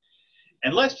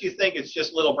 And lest you think it's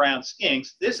just little brown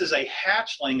skinks, this is a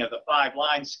hatchling of the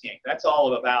 5-line skink. That's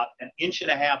all of about 1.5 inches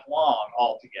long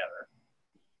altogether.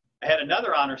 I had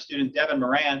another honor student, Devin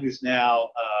Moran, who's now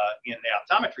in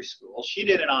the optometry school. She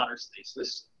did an honors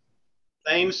thesis.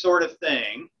 Same sort of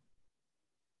thing.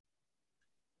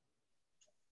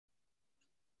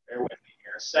 Bear with me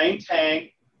here. Same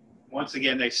tank. Once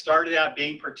again, they started out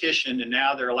being partitioned, and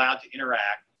now they're allowed to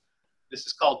interact. This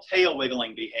is called tail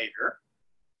wiggling behavior.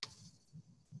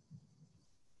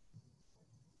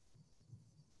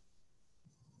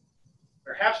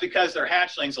 Perhaps because they're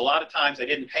hatchlings, a lot of times they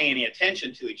didn't pay any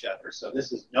attention to each other, so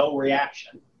this is no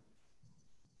reaction.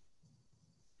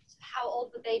 So how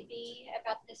old would they be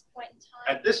about this point in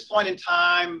time? At this point in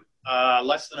time,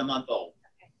 less than a month old.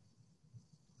 Okay.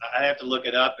 I'd have to look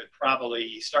it up. It probably,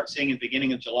 you start seeing in the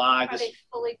beginning of July. Are they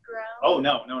fully grown? Oh,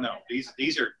 no. These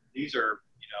are, you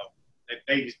know,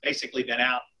 they've basically been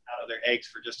out of their eggs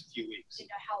for just a few weeks. You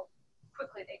know how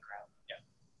quickly they grow. Yeah.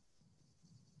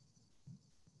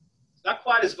 It's not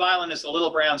quite as violent as the little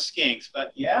brown skinks,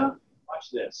 but yeah, watch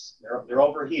this. They're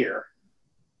over here.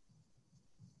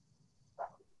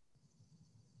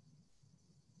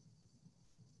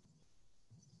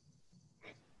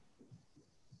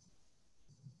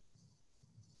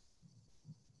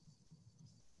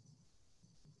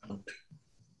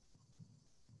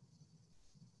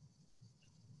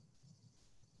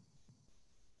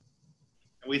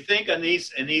 We think in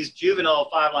these juvenile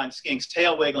 5-line skinks,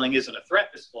 tail wiggling isn't a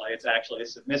threat display; it's actually a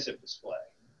submissive display.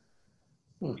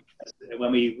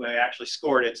 When we actually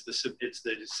scored, it's the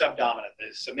subdominant,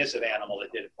 the submissive animal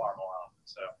that did it far more often.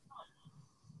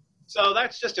 So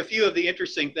that's just a few of the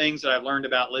interesting things that I've learned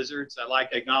about lizards. I'd like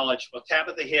to acknowledge, well,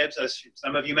 Tabitha Hibbs, as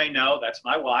some of you may know, that's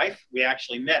my wife. We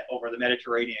actually met over the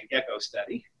Mediterranean gecko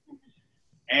study.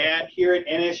 And here at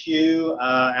NSU,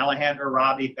 Alejandra,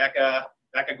 Robbie, Becca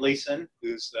Gleason,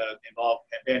 who's involved,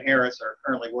 and Ben Harris are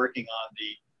currently working on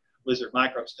the lizard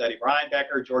microbe study. Brian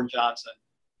Becker, Jordan Johnson,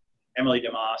 Emily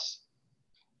DeMoss.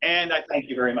 And I thank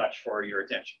you very much for your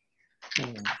attention.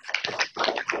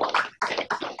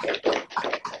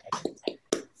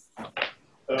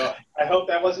 So I hope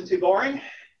that wasn't too boring.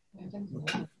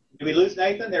 Did we lose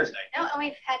Nathan? There's Nathan. No, and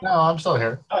we've had. No, I'm still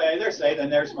here. Okay, there's Nathan.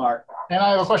 There's Mark. And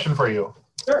I have a question for you.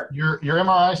 Sure. Your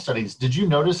MRI studies, did you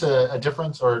notice a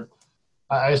difference or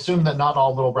I assume that not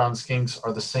all little brown skinks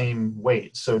are the same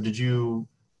weight. So did you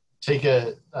take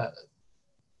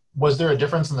was there a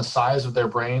difference in the size of their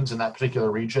brains in that particular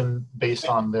region based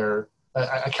on their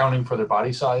accounting for their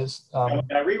body size? When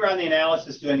I rerun the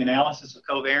analysis, doing analysis of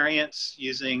covariance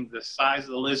using the size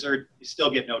of the lizard, you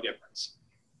still get no difference.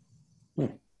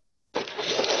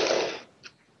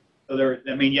 So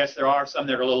yes, there are some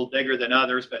that are a little bigger than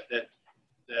others, but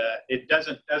it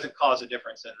doesn't cause a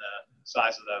difference in the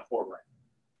size of the forebrain.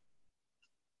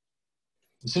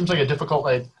 It seems like a difficult,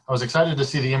 I was excited to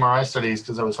see the MRI studies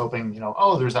because I was hoping,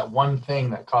 oh, there's that one thing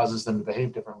that causes them to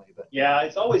behave differently. But yeah,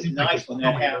 it's always nice when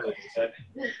that happens.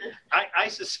 I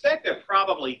suspect there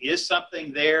probably is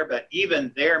something there, but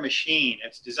even their machine,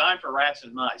 it's designed for rats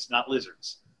and mice, not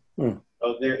lizards. So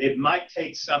it might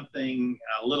take something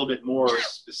a little bit more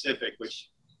specific, which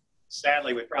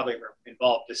sadly would probably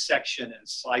involve dissection and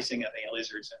slicing of the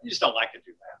lizards. And you just don't like to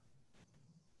do that.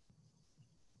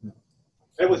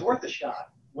 It was worth a shot.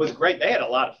 It was great. They had a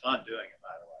lot of fun doing it,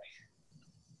 by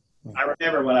the way. I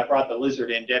remember when I brought the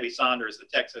lizard in, Debbie Saunders, the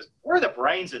tech, says, "Where are the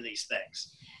brains in these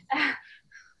things?"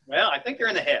 Well, I think they're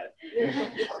in the head.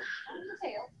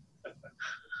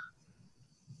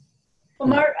 Well,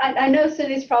 Mark, I know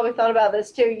Cindy's probably thought about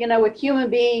this too. With human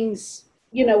beings,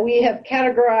 we have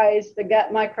categorized the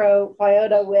gut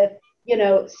microbiota with,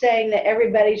 saying that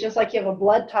everybody's just like you have a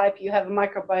blood type, you have a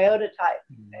microbiota type.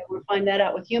 And we'll find that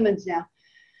out with humans now.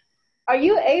 Are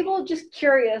you able, just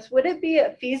curious, would it be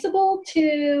feasible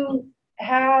to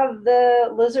have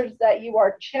the lizards that you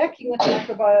are checking with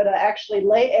microbiota actually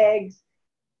lay eggs,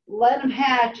 let them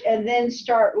hatch, and then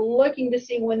start looking to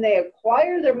see when they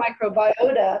acquire their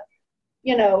microbiota,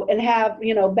 and have,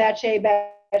 batch A,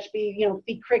 batch B,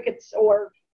 feed crickets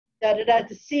or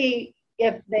to see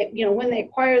if they, when they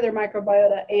acquire their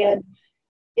microbiota, and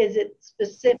is it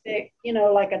specific,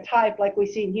 like a type like we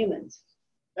see in humans?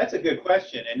 That's a good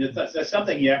question, and that's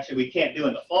something we can't do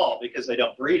in the fall because they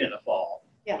don't breed in the fall,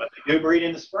 yeah. But they do breed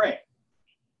in the spring.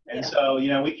 And yeah. So,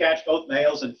 we catch both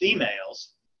males and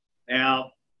females.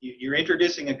 Now, you're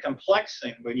introducing a complex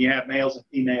thing when you have males and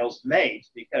females mate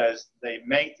because they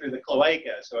mate through the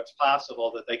cloaca, so it's possible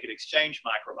that they could exchange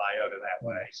microbiota that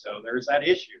way. So there's that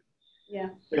issue. Yeah.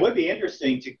 It would be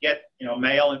interesting to get,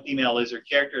 male and female lizard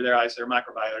characterize their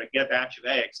microbiota, get a batch of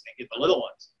eggs, and get the little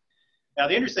ones. Now,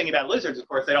 the interesting thing about lizards, of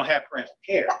course, they don't have parental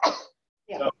care.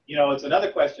 Yeah. So, it's another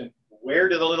question, where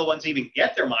do the little ones even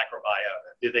get their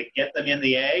microbiota? Do they get them in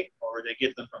the egg, or do they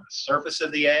get them from the surface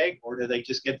of the egg, or do they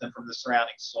just get them from the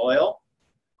surrounding soil?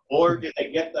 Or do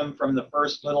they get them from the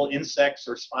first little insects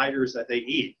or spiders that they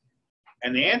eat?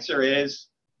 And the answer is,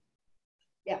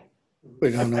 yeah.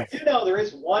 We don't know. I do know there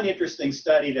is one interesting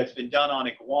study that's been done on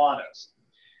iguanas.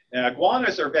 Now,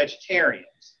 iguanas are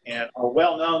vegetarians and are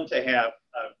well known to have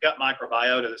a gut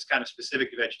microbiota that's kind of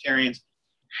specific to vegetarians.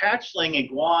 Hatchling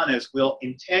iguanas will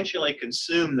intentionally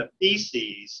consume the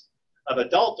feces of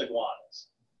adult iguanas.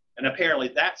 And apparently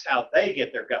that's how they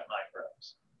get their gut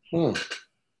microbes.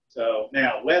 So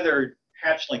now, whether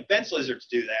hatchling fence lizards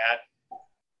do that,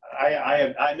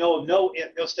 I know of no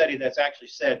study that's actually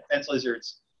said fence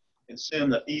lizards consume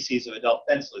the feces of adult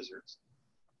fence lizards.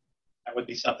 That would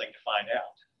be something to find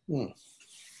out.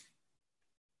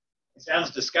 It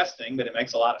sounds disgusting, but it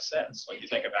makes a lot of sense when you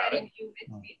think about it.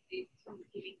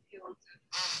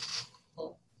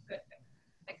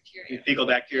 Fecal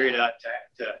bacteria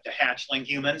to hatchling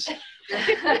humans.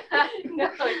 No,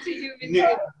 to humans.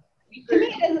 No. To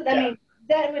me,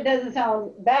 that doesn't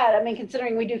sound bad.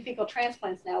 Considering we do fecal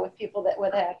transplants now with people that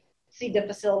would have C.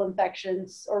 difficile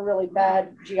infections or really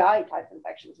bad GI type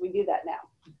infections. We do that now.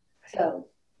 So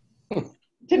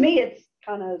to me, it's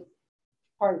kind of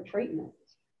part of treatment.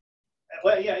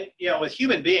 Well, yeah, with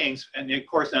human beings, and of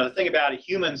course, now the thing about it,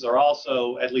 humans are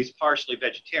also at least partially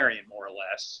vegetarian, more or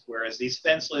less, whereas these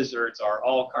fence lizards are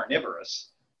all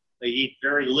carnivorous. They eat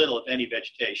very little, if any,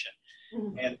 vegetation.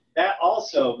 And that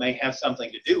also may have something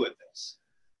to do with this.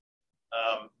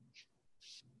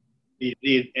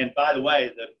 And by the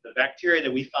way, the bacteria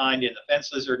that we find in the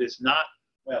fence lizard is not,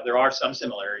 well, there are some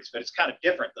similarities, but it's kind of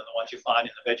different than the ones you find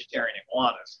in the vegetarian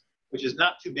iguanas, which is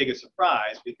not too big a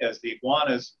surprise because the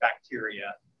iguana's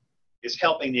bacteria is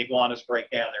helping the iguanas break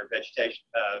down their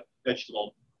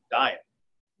vegetable diet.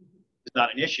 It's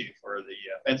not an issue for the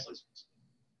fence lizards.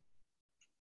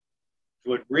 It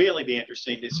would really be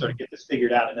interesting to sort of get this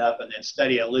figured out enough and then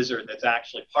study a lizard that's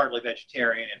actually partly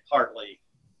vegetarian and partly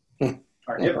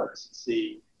carnivorous and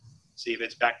see if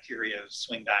its bacteria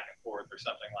swing back and forth or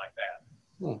something like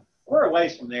that. We're a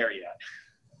ways from there yet.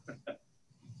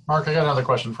 Mark, I got another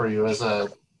question for you. As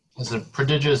a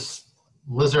prodigious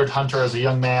lizard hunter as a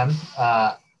young man,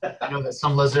 I know that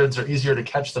some lizards are easier to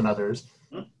catch than others.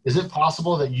 Is it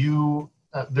possible that you,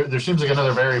 there seems like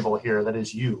another variable here, that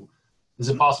is you. Is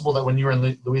it possible that when you were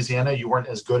in Louisiana, you weren't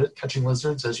as good at catching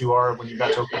lizards as you are when you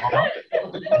got to Oklahoma?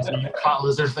 And so you caught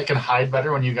lizards that can hide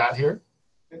better when you got here?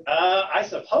 I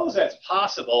suppose that's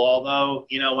possible, although,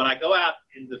 you know, when I go out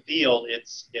in the field,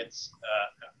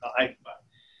 I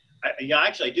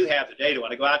actually do have the data.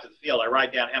 When I go out to the field, I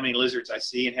write down how many lizards I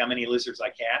see and how many lizards I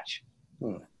catch.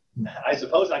 I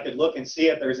suppose I could look and see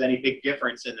if there's any big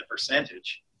difference in the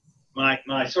percentage.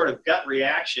 My sort of gut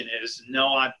reaction is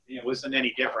no, it wasn't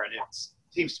any different. It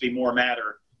seems to be more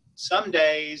matter. Some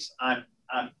days I'm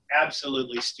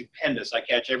absolutely stupendous. I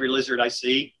catch every lizard I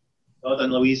see, both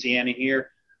in Louisiana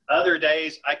here. Other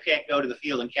days I can't go to the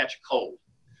field and catch a cold.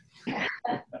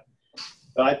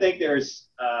 So I think there's,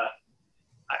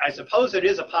 I suppose it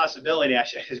is a possibility. I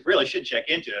really should check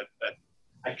into it, but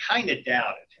I kind of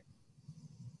doubt it.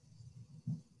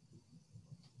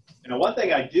 You know, one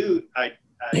thing I did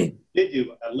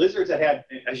do, lizards that had,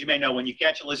 as you may know, when you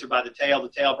catch a lizard by the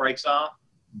tail breaks off.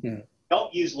 Yeah.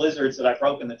 Don't use lizards that I've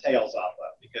broken the tails off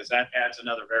of, because that adds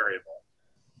another variable.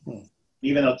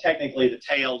 Even though technically the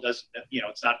tail doesn't, you know,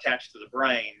 it's not attached to the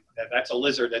brain, that's a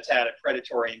lizard that's had a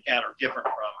predatory encounter different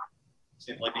from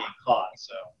simply being caught,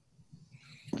 so.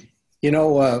 You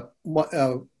know,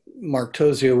 Mark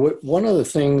Tozio, one of the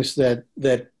things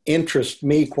that interests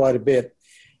me quite a bit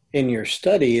in your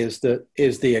study is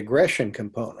the aggression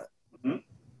component. Mm-hmm.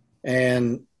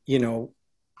 And, you know,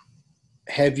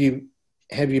 have you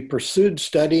pursued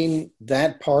studying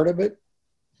that part of it?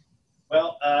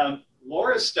 Well,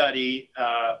 Laura's study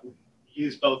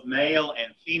used both male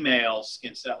and female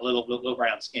little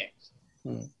brown skinks.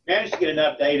 Managed to get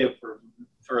enough data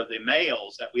for the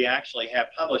males that we actually have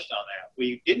published on that.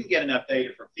 We didn't get enough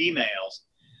data for females.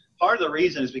 Part of the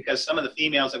reason is because some of the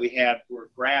females that we had were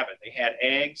gravid. They had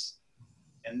eggs,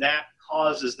 and that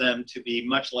causes them to be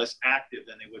much less active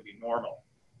than they would be normal.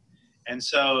 And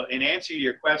so in answer to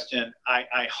your question,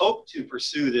 I hope to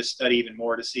pursue this study even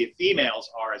more to see if females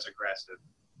are as aggressive.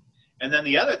 And then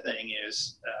the other thing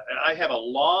is, I have a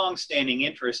long-standing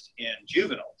interest in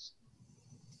juveniles,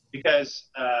 because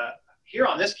here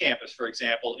on this campus, for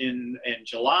example, in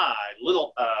July, the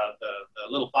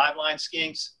little 5-line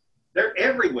skinks, they're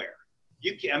everywhere.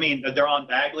 I mean, they're on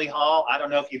Bagley Hall. I don't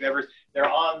know if you've ever. They're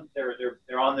on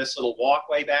this little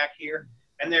walkway back here,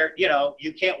 and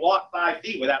you can't walk 5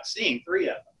 feet without seeing 3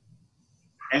 of them.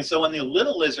 And so when the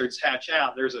little lizards hatch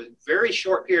out, there's a very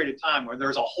short period of time where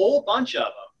there's a whole bunch of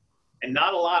them, and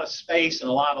not a lot of space and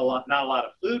not a lot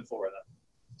of food for them.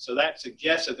 So that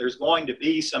suggests that there's going to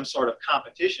be some sort of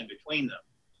competition between them.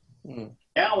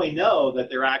 Now we know that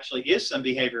there actually is some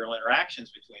behavioral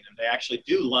interactions between them. They actually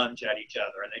do lunge at each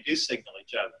other, and they do signal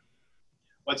each other.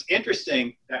 What's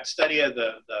interesting, that study of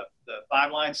the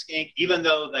 5-line skink, even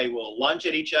though they will lunge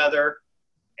at each other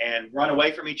and run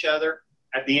away from each other,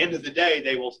 at the end of the day,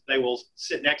 they will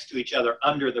sit next to each other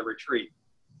under the retreat.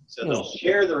 So they'll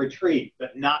share the retreat,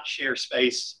 but not share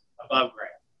space above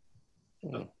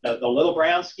ground. The little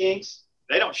brown skinks,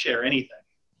 they don't share anything.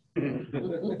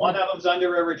 One of them's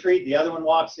under a retreat, the other one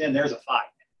walks in, there's a fight.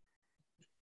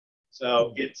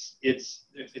 So it's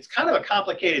kind of a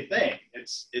complicated thing.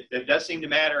 It does seem to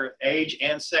matter. Age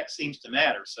and sex seems to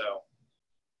matter. So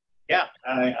yeah,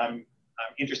 I'm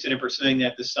interested in pursuing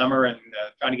that this summer, and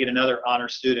trying to get another honor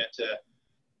student to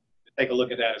take a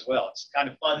look at that as well. It's kind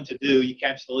of fun to do. You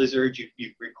catch the lizards,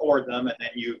 you record them, and then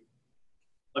you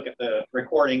look at the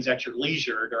recordings at your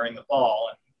leisure during the fall.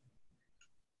 And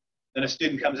then a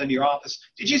student comes into your office.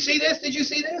 Did you see this? Did you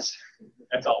see this?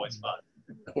 That's always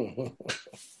fun.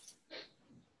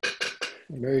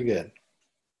 Very good.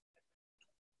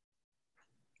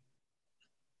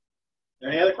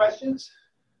 Any other questions?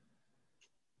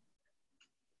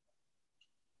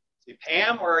 See,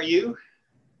 Pam, where are you?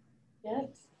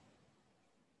 Yes.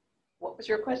 What was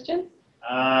your question?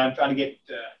 I'm trying to get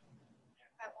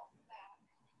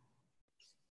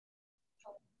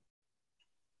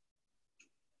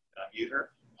mute her.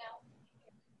 No.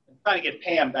 I'm trying to get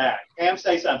Pam back. Pam,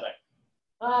 say something.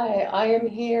 Hi, I am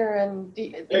here, and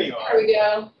There you are. There we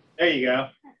go. There you go.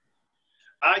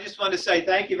 I just wanted to say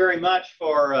thank you very much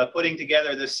for putting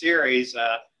together this series.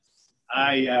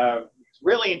 I was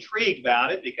really intrigued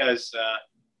about it because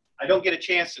I don't get a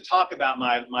chance to talk about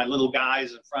my little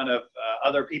guys in front of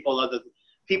other people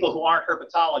who aren't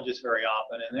herpetologists very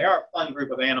often, and they are a fun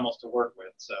group of animals to work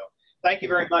with. So thank you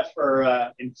very much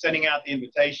for sending out the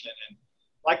invitation, and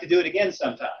I'd like to do it again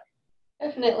sometime.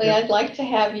 Definitely. I'd like to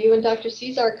have you and Dr.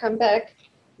 Cesar come back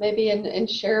maybe and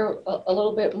share a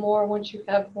little bit more once you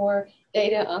have more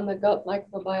data on the gut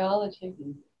microbiology.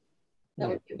 That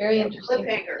would be very interesting.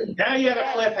 Cliffhanger. Now you have a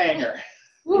cliffhanger.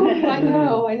 Ooh, I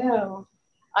know, I know.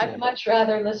 I'd much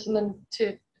rather listen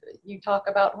to you talk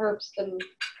about herps than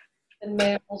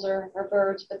mammals or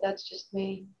birds, but that's just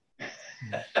me.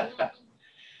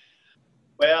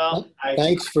 Well,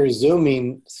 Thanks for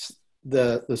zooming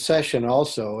the session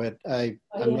also. I'm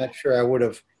not sure I would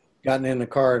have gotten in the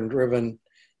car and driven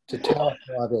to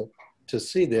Tahlequah to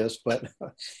see this,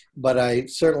 but I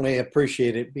certainly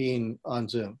appreciate it being on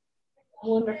Zoom.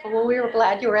 Wonderful. Well, we were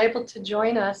glad you were able to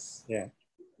join us. Yeah.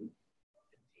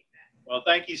 well,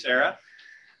 thank you, Sarah.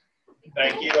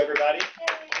 Thank you, everybody.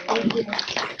 Thank you.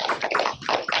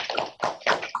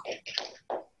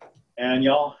 And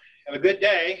y'all have a good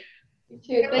day. You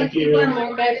too. Thank you,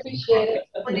 Mark. I appreciate it.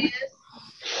 What is?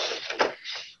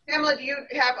 Pamela, do you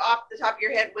have off the top of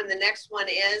your head when the next one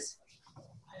is?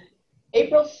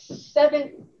 April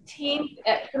 17th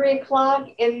at 3 o'clock,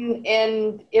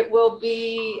 and it will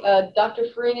be Dr.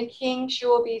 Farina King. She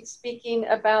will be speaking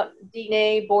about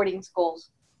DNA boarding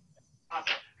schools.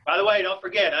 By the way, don't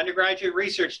forget, Undergraduate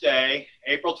Research Day,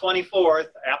 April 24th.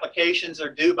 Applications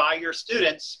are due by your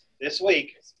students this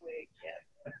week.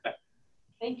 Yeah.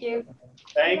 Thank you.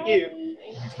 Thank you.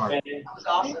 Thanks, Mark. That was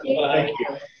awesome. Thank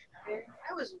you.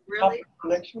 That was really.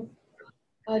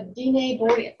 DNA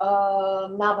boarding,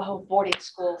 Navajo boarding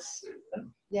schools.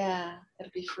 Yeah,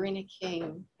 it'll be Farina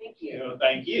King. Thank you.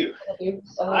 Thank you. It'll be,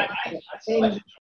 I